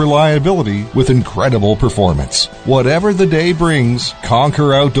renowned reliability with incredible performance. Whatever the day brings,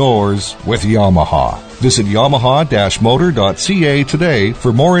 conquer outdoors with Yamaha. Visit yamaha-motor.ca today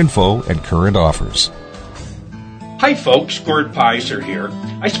for more info and current offers. Hi folks, Gord Pizer here.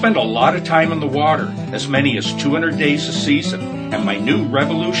 I spend a lot of time in the water, as many as 200 days a season, and my new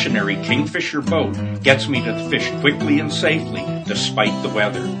revolutionary Kingfisher boat gets me to fish quickly and safely, despite the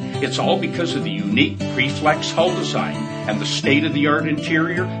weather. It's all because of the unique Preflex hull design, and the state-of-the-art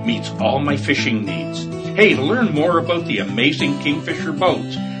interior meets all my fishing needs. Hey, to learn more about the amazing Kingfisher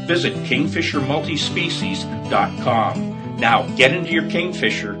boats, visit kingfishermultispecies.com. Now, get into your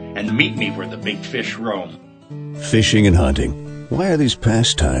Kingfisher and meet me where the big fish roam. Fishing and hunting. Why are these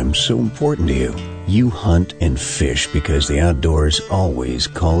pastimes so important to you? You hunt and fish because the outdoors always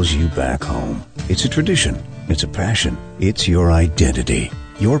calls you back home. It's a tradition. It's a passion. It's your identity.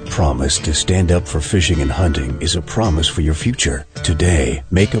 Your promise to stand up for fishing and hunting is a promise for your future. Today,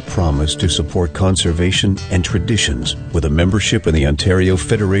 make a promise to support conservation and traditions with a membership in the Ontario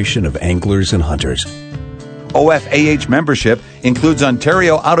Federation of Anglers and Hunters. OFAH membership includes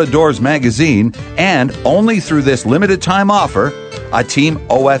Ontario Out of Doors magazine and, only through this limited time offer, a Team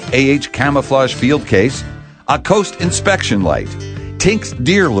OFAH camouflage field case, a Coast inspection light, Tinks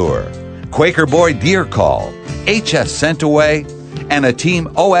deer lure, Quaker Boy deer call, HS Scent Away, and a Team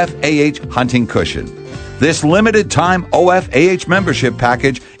OFAH hunting cushion. This limited time OFAH membership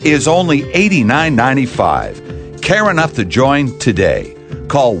package is only $89.95. Care enough to join today.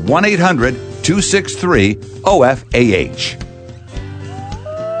 Call 1-800-263-OFAH.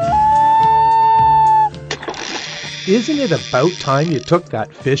 Isn't it about time you took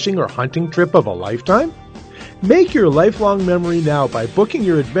that fishing or hunting trip of a lifetime? Make your lifelong memory now by booking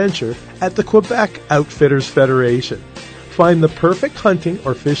your adventure at the Quebec Outfitters Federation. Find the perfect hunting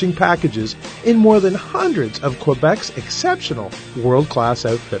or fishing packages in more than hundreds of Quebec's exceptional world-class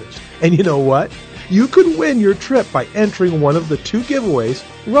outfitters. And you know what? You could win your trip by entering one of the 2 giveaways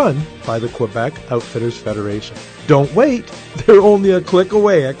run by the Quebec Outfitters Federation. Don't wait. They're only a click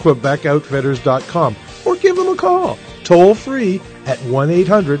away at QuebecOutfitters.com or give them a call, toll free at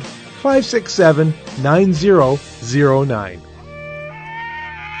 1-800 567-9009.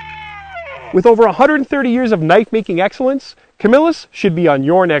 With over 130 years of knife-making excellence, Camillus should be on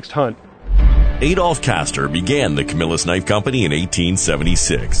your next hunt. Adolph Castor began the Camillus Knife Company in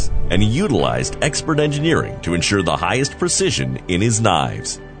 1876, and he utilized expert engineering to ensure the highest precision in his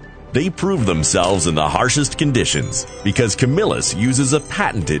knives. They proved themselves in the harshest conditions because Camillus uses a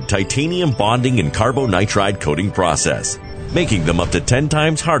patented titanium bonding and carbonitride coating process, making them up to 10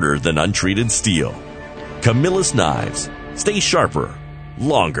 times harder than untreated steel. Camillus knives. Stay sharper,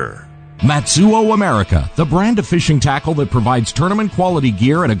 longer. Matsuo America, the brand of fishing tackle that provides tournament-quality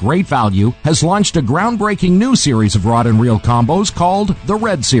gear at a great value, has launched a groundbreaking new series of rod and reel combos called the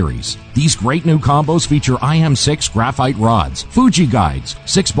Red Series. These great new combos feature IM6 graphite rods, Fuji guides,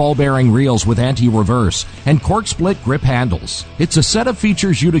 6 ball-bearing reels with anti-reverse, and cork-split grip handles. It's a set of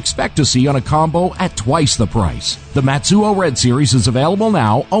features you'd expect to see on a combo at twice the price. The Matsuo Red Series is available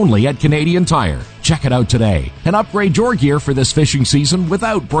now only at Canadian Tire. Check it out today and upgrade your gear for this fishing season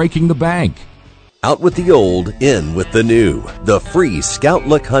without breaking the bank. Out with the old, in with the new. The free Scout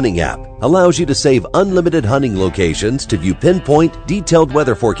Look hunting app allows you to save unlimited hunting locations to view pinpoint, detailed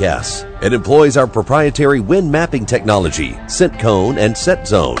weather forecasts. It employs our proprietary wind mapping technology, scent cone, and set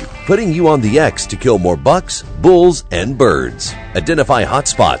zone, putting you on the X to kill more bucks, bulls, and birds. Identify hot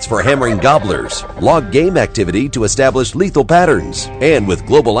spots for hammering gobblers, log game activity to establish lethal patterns, and with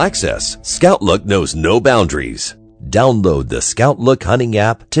global access, Scout Look knows no boundaries. Download the Scout Look hunting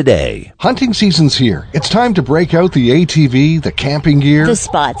app today. Hunting season's here. It's time to break out the ATV, the camping gear. The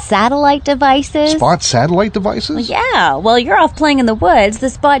Spot satellite devices. Spot satellite devices? Yeah, while you're off playing in the woods,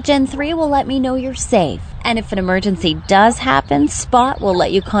 the Spot Gen 3 will let me know you're safe. And if an emergency does happen, Spot will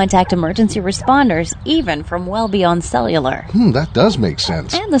let you contact emergency responders, even from well beyond cellular. That does make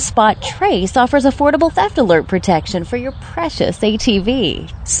sense. And the Spot Trace offers affordable theft alert protection for your precious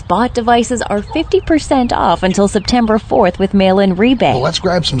ATV. Spot devices are 50% off until September 4th with mail-in rebate. Well, let's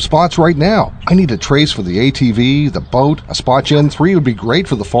grab some spots right now. I need a trace for the ATV, the boat. A Spot Gen 3 would be great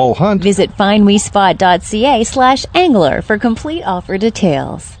for the fall hunt. Visit findwespot.ca/angler for complete offer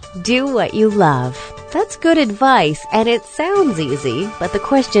details. Do what you love. That's good advice, and it sounds easy, but the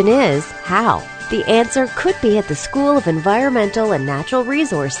question is, how? The answer could be at the School of Environmental and Natural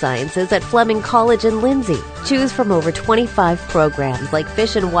Resource Sciences at Fleming College in Lindsay. Choose from over 25 programs like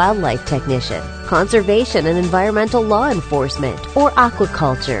Fish and Wildlife Technician, Conservation and Environmental Law Enforcement, or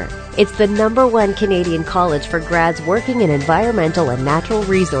Aquaculture. It's the #1 Canadian college for grads working in environmental and natural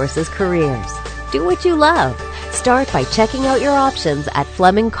resources careers. Do what you love. Start by checking out your options at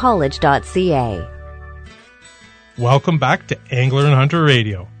flemingcollege.ca. Welcome back to Angler and Hunter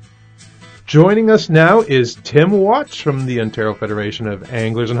Radio. Joining us now is Tim Watts from the Ontario Federation of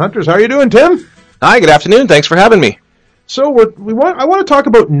Anglers and Hunters. How are you doing, Tim? Hi, good afternoon. Thanks for having me. So I want to talk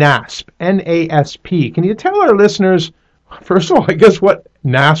about NASP, N-A-S-P. Can you tell our listeners, first of all, I guess what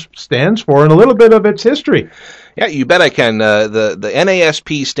NASP stands for and a little bit of its history? Yeah, you bet I can. The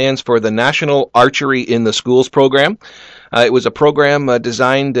NASP stands for the National Archery in the Schools program. It was a program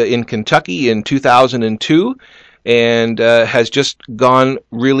designed in Kentucky in 2002. And has just gone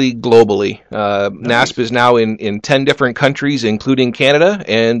really globally. NASP is now in 10 different countries, including Canada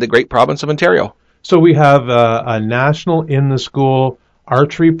and the great province of Ontario. So we have a national in-the-school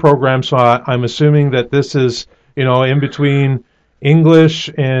archery program, so I'm assuming that this is, in between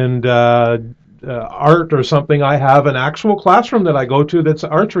English and art or something. I have an actual classroom that I go to that's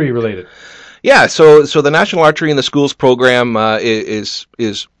archery related. Yeah, so the National Archery in the Schools program is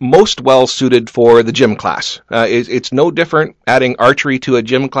most well suited for the gym class. It's no different adding archery to a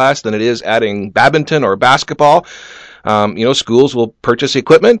gym class than it is adding badminton or basketball. Schools will purchase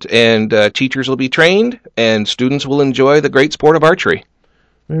equipment and teachers will be trained and students will enjoy the great sport of archery.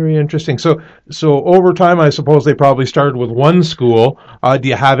 Very interesting. So over time, I suppose they probably started with one school. Do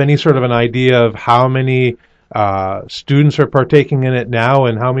you have any sort of an idea of how many students are partaking in it now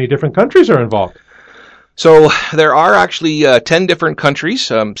and how many different countries are involved? So there are actually 10 different countries.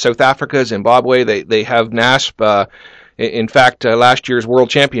 South Africa, Zimbabwe, they have NASP. In fact, last year's World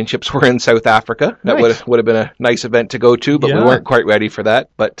Championships were in South Africa. That would have been a nice event to go to, but we weren't quite ready for that.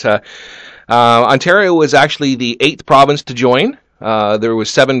 But Ontario was actually the 8th province to join. There was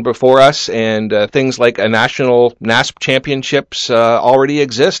 7 before us, and things like a national NASP championships already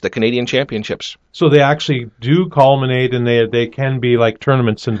exist, the Canadian Championships. So they actually do culminate, and they can be like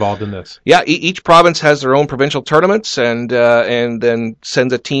tournaments involved in this. Yeah, each province has their own provincial tournaments, and then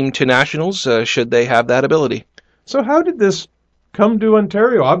sends a team to nationals should they have that ability. So how did this come to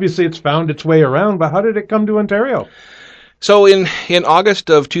Ontario? Obviously, it's found its way around, but how did it come to Ontario? So in August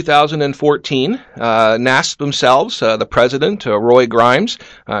of 2014, NASP themselves, the president, Roy Grimes,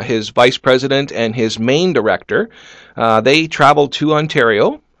 his vice president, and his main director, they traveled to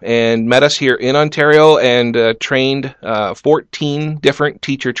Ontario and met us here in Ontario and trained 14 different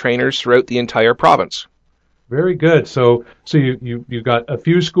teacher trainers throughout the entire province. Very good. So you got a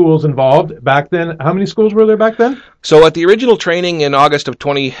few schools involved back then. How many schools were there back then? So at the original training in August of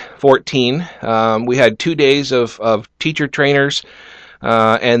 2014, we had 2 days of teacher trainers,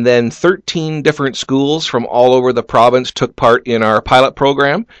 and then 13 different schools from all over the province took part in our pilot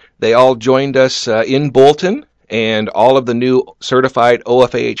program. They all joined us in Bolton, and all of the new certified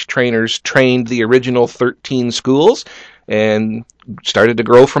OFAH trainers trained the original 13 schools and started to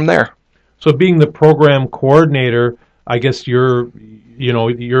grow from there. So being the program coordinator, I guess you're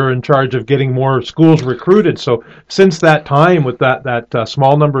in charge of getting more schools recruited. So since that time with that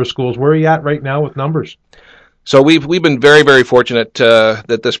small number of schools, where are you at right now with numbers? So we've been very, very fortunate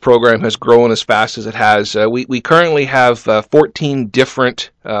that this program has grown as fast as it has. We currently have 14 different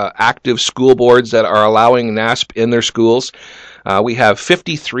active school boards that are allowing NASP in their schools. We have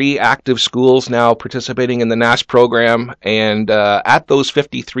 53 active schools now participating in the NASP program, and at those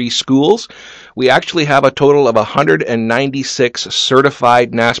 53 schools, we actually have a total of 196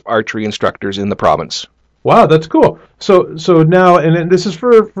 certified NASP archery instructors in the province. Wow, that's cool. So now, and this is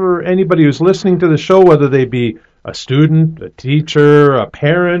for anybody who's listening to the show, whether they be a student, a teacher, a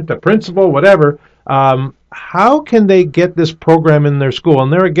parent, a principal, whatever, how can they get this program in their school?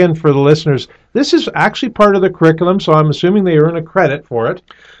 And there again, for the listeners, this is actually part of the curriculum, so I'm assuming they earn a credit for it.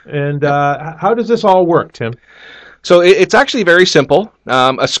 And how does this all work, Tim? So it's actually very simple.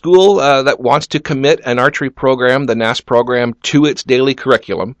 A school that wants to commit an archery program, the NASP program, to its daily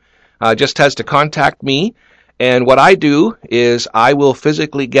curriculum, just has to contact me. And what I do is I will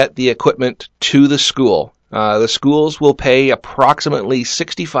physically get the equipment to the school. The schools will pay approximately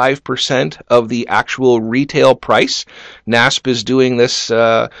 65% of the actual retail price. NASP is doing this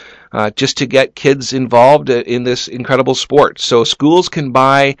just to get kids involved in this incredible sport. So schools can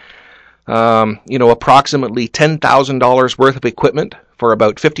buy, approximately $10,000 worth of equipment for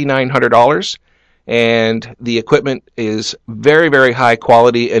about $5,900. And the equipment is very, very high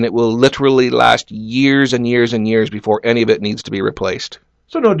quality, and it will literally last years and years and years before any of it needs to be replaced.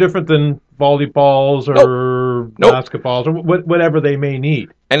 So no different than volleyballs or basketballs or whatever they may need.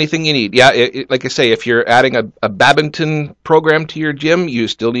 Anything you need. Yeah, like I say, if you're adding a badminton program to your gym, you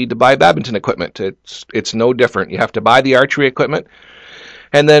still need to buy badminton equipment. It's no different. You have to buy the archery equipment.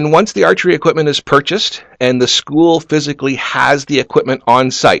 And then once the archery equipment is purchased and the school physically has the equipment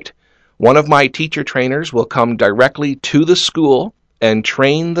on site, one of my teacher trainers will come directly to the school and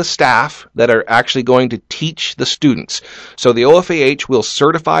train the staff that are actually going to teach the students. So the OFAH will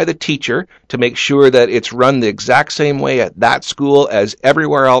certify the teacher to make sure that it's run the exact same way at that school as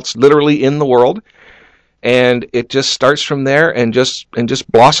everywhere else, literally in the world. And it just starts from there and just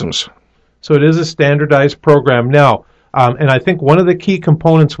blossoms. So it is a standardized program. Now, and I think one of the key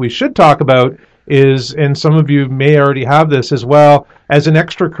components we should talk about is, and some of you may already have this as well, as an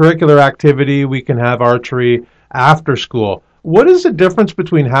extracurricular activity, we can have archery after school. What is the difference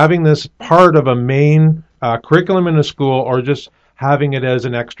between having this part of a main curriculum in a school or just having it as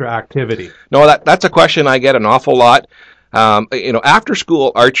an extra activity? No, that's a question I get an awful lot. After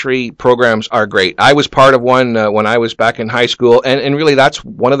school archery programs are great. I was part of one when I was back in high school, and really that's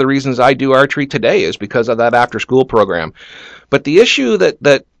one of the reasons I do archery today is because of that after school program. But the issue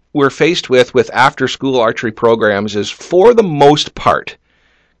that we're faced with after school archery programs is, for the most part,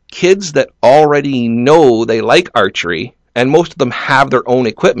 kids that already know they like archery, and most of them have their own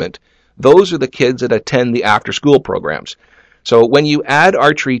equipment, those are the kids that attend the after school programs. So when you add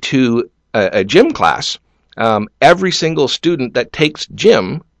archery to a gym class, every single student that takes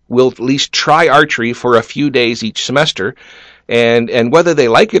gym will at least try archery for a few days each semester. And whether they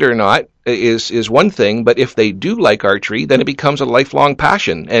like it or not is one thing, but if they do like archery, then it becomes a lifelong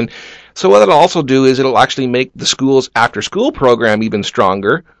passion. And so what it'll also do is it'll actually make the school's after-school program even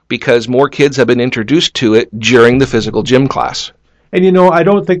stronger because more kids have been introduced to it during the physical gym class. And I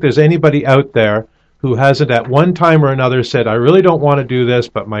don't think there's anybody out there who hasn't at one time or another said, I really don't want to do this,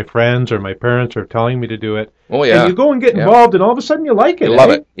 but my friends or my parents are telling me to do it. Oh, yeah. And you go and get involved, and all of a sudden you like it. You love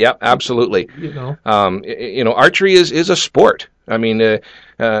it. Yeah, absolutely. Archery is a sport. I mean, a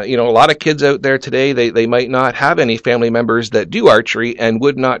lot of kids out there today, they might not have any family members that do archery and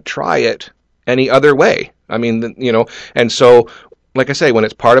would not try it any other way. I mean, and so, like I say, when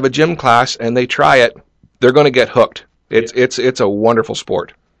it's part of a gym class and they try it, they're going to get hooked. It's a wonderful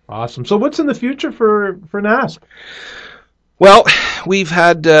sport. Awesome. So what's in the future for NASP? Well, we've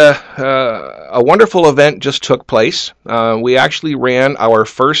had a wonderful event just took place. We actually ran our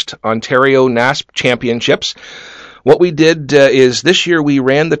first Ontario NASP Championships. What we did is this year we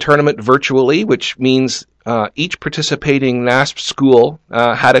ran the tournament virtually, which means each participating NASP school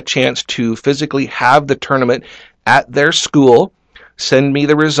had a chance to physically have the tournament at their school, send me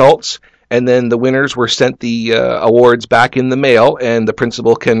the results, and then the winners were sent the awards back in the mail, and the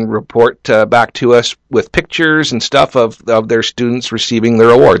principal can report back to us with pictures and stuff of their students receiving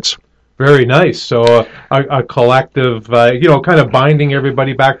their awards. Very nice. So a collective, kind of binding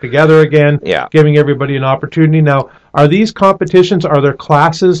everybody back together again, giving everybody an opportunity. Now, are these competitions, are there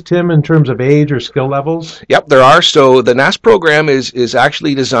classes, Tim, in terms of age or skill levels? Yep, there are. So the NASP program is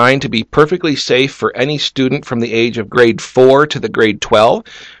actually designed to be perfectly safe for any student from the age of grade 4 to the grade 12.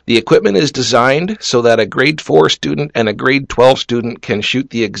 The equipment is designed so that a grade 4 student and a grade 12 student can shoot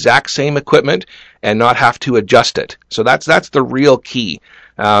the exact same equipment and not have to adjust it. So that's the real key.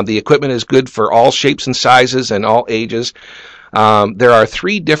 The equipment is good for all shapes and sizes and all ages. There are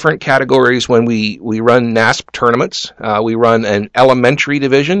 3 different categories when we run NASP tournaments. We run an elementary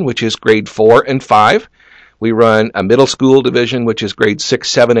division, which is grade 4 and 5. We run a middle school division, which is grade 6,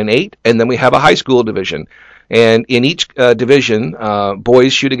 7, and 8. And then we have a high school division. And in each division,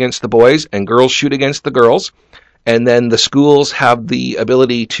 boys shoot against the boys and girls shoot against the girls. And then the schools have the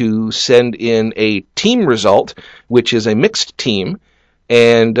ability to send in a team result, which is a mixed team.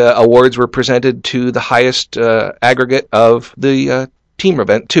 And awards were presented to the highest aggregate of the team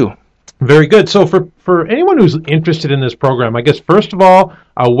event, too. Very good. So for anyone who's interested in this program, I guess, first of all,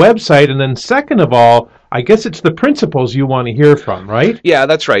 a website, and then second of all, I guess it's the principals you want to hear from, right? Yeah,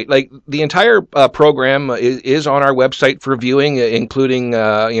 that's right. Like the entire program is on our website for viewing, including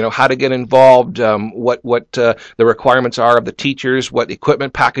how to get involved, what the requirements are of the teachers, what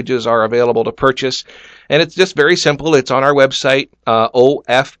equipment packages are available to purchase, and it's just very simple. It's on our website, ofah.org,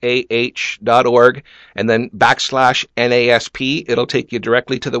 and then /NASP. It'll take you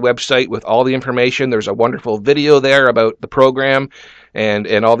directly to the website with all the information. There's a wonderful video there about the program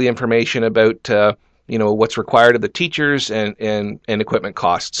and all the information about what's required of the teachers and equipment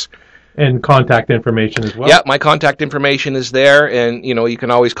costs. And contact information as well. Yeah, my contact information is there, and you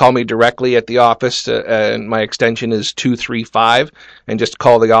can always call me directly at the office, and my extension is 235, and just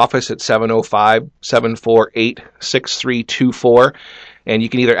call the office at 705-748-6324, and you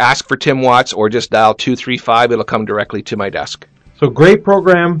can either ask for Tim Watts or just dial 235. It'll come directly to my desk. So great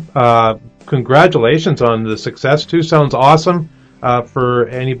program. Congratulations on the success, too. Sounds awesome. For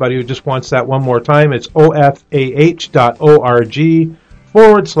anybody who just wants that one more time, it's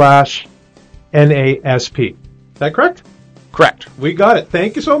ofah.org/NASP. Is that correct? Correct. We got it.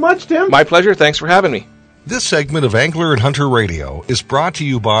 Thank you so much, Tim. My pleasure. Thanks for having me. This segment of Angler and Hunter Radio is brought to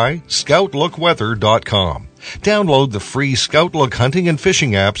you by ScoutLookWeather.com. Download the free Scout Look hunting and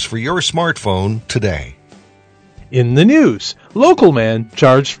fishing apps for your smartphone today. In the news, local man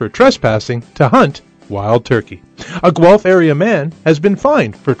charged for trespassing to hunt wild turkey. A Guelph area man has been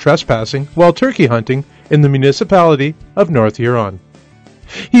fined for trespassing while turkey hunting in the municipality of North Huron.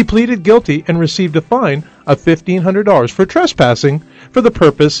 He pleaded guilty and received a fine of $1,500 for trespassing for the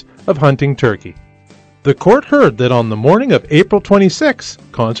purpose of hunting turkey. The court heard that on the morning of April 26,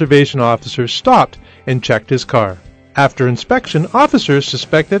 conservation officers stopped and checked his car. After inspection, officers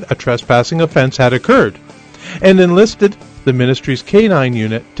suspected a trespassing offense had occurred and enlisted the ministry's K-9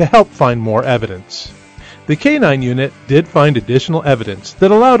 unit to help find more evidence. The K-9 unit did find additional evidence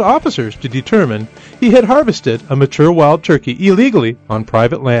that allowed officers to determine he had harvested a mature wild turkey illegally on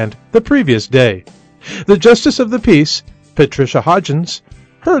private land the previous day. The Justice of the Peace, Patricia Hodgins,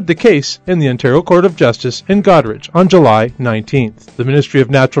 heard the case in the Ontario Court of Justice in Goderich on July 19th. The Ministry of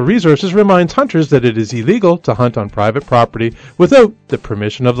Natural Resources reminds hunters that it is illegal to hunt on private property without the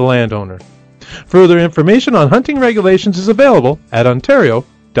permission of the landowner. Further information on hunting regulations is available at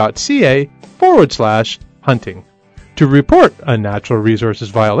ontario.ca/hunting. To report a natural resources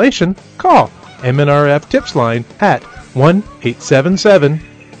violation, call MNRF Tips Line at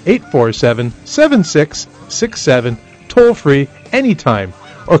 1-877-847-7667, toll free anytime,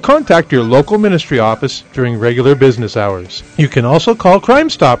 or contact your local ministry office during regular business hours. You can also call Crime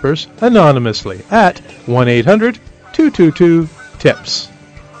Stoppers anonymously at 1-800-222-TIPS.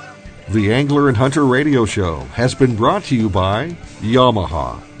 The Angler and Hunter Radio Show has been brought to you by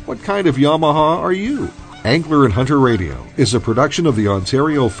Yamaha. What kind of Yamaha are you? Angler and Hunter Radio is a production of the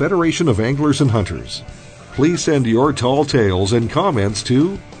Ontario Federation of Anglers and Hunters. Please send your tall tales and comments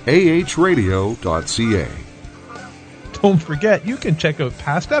to ahradio.ca. Don't forget, you can check out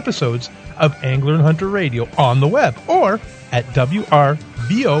past episodes of Angler and Hunter Radio on the web or at wrvo.com.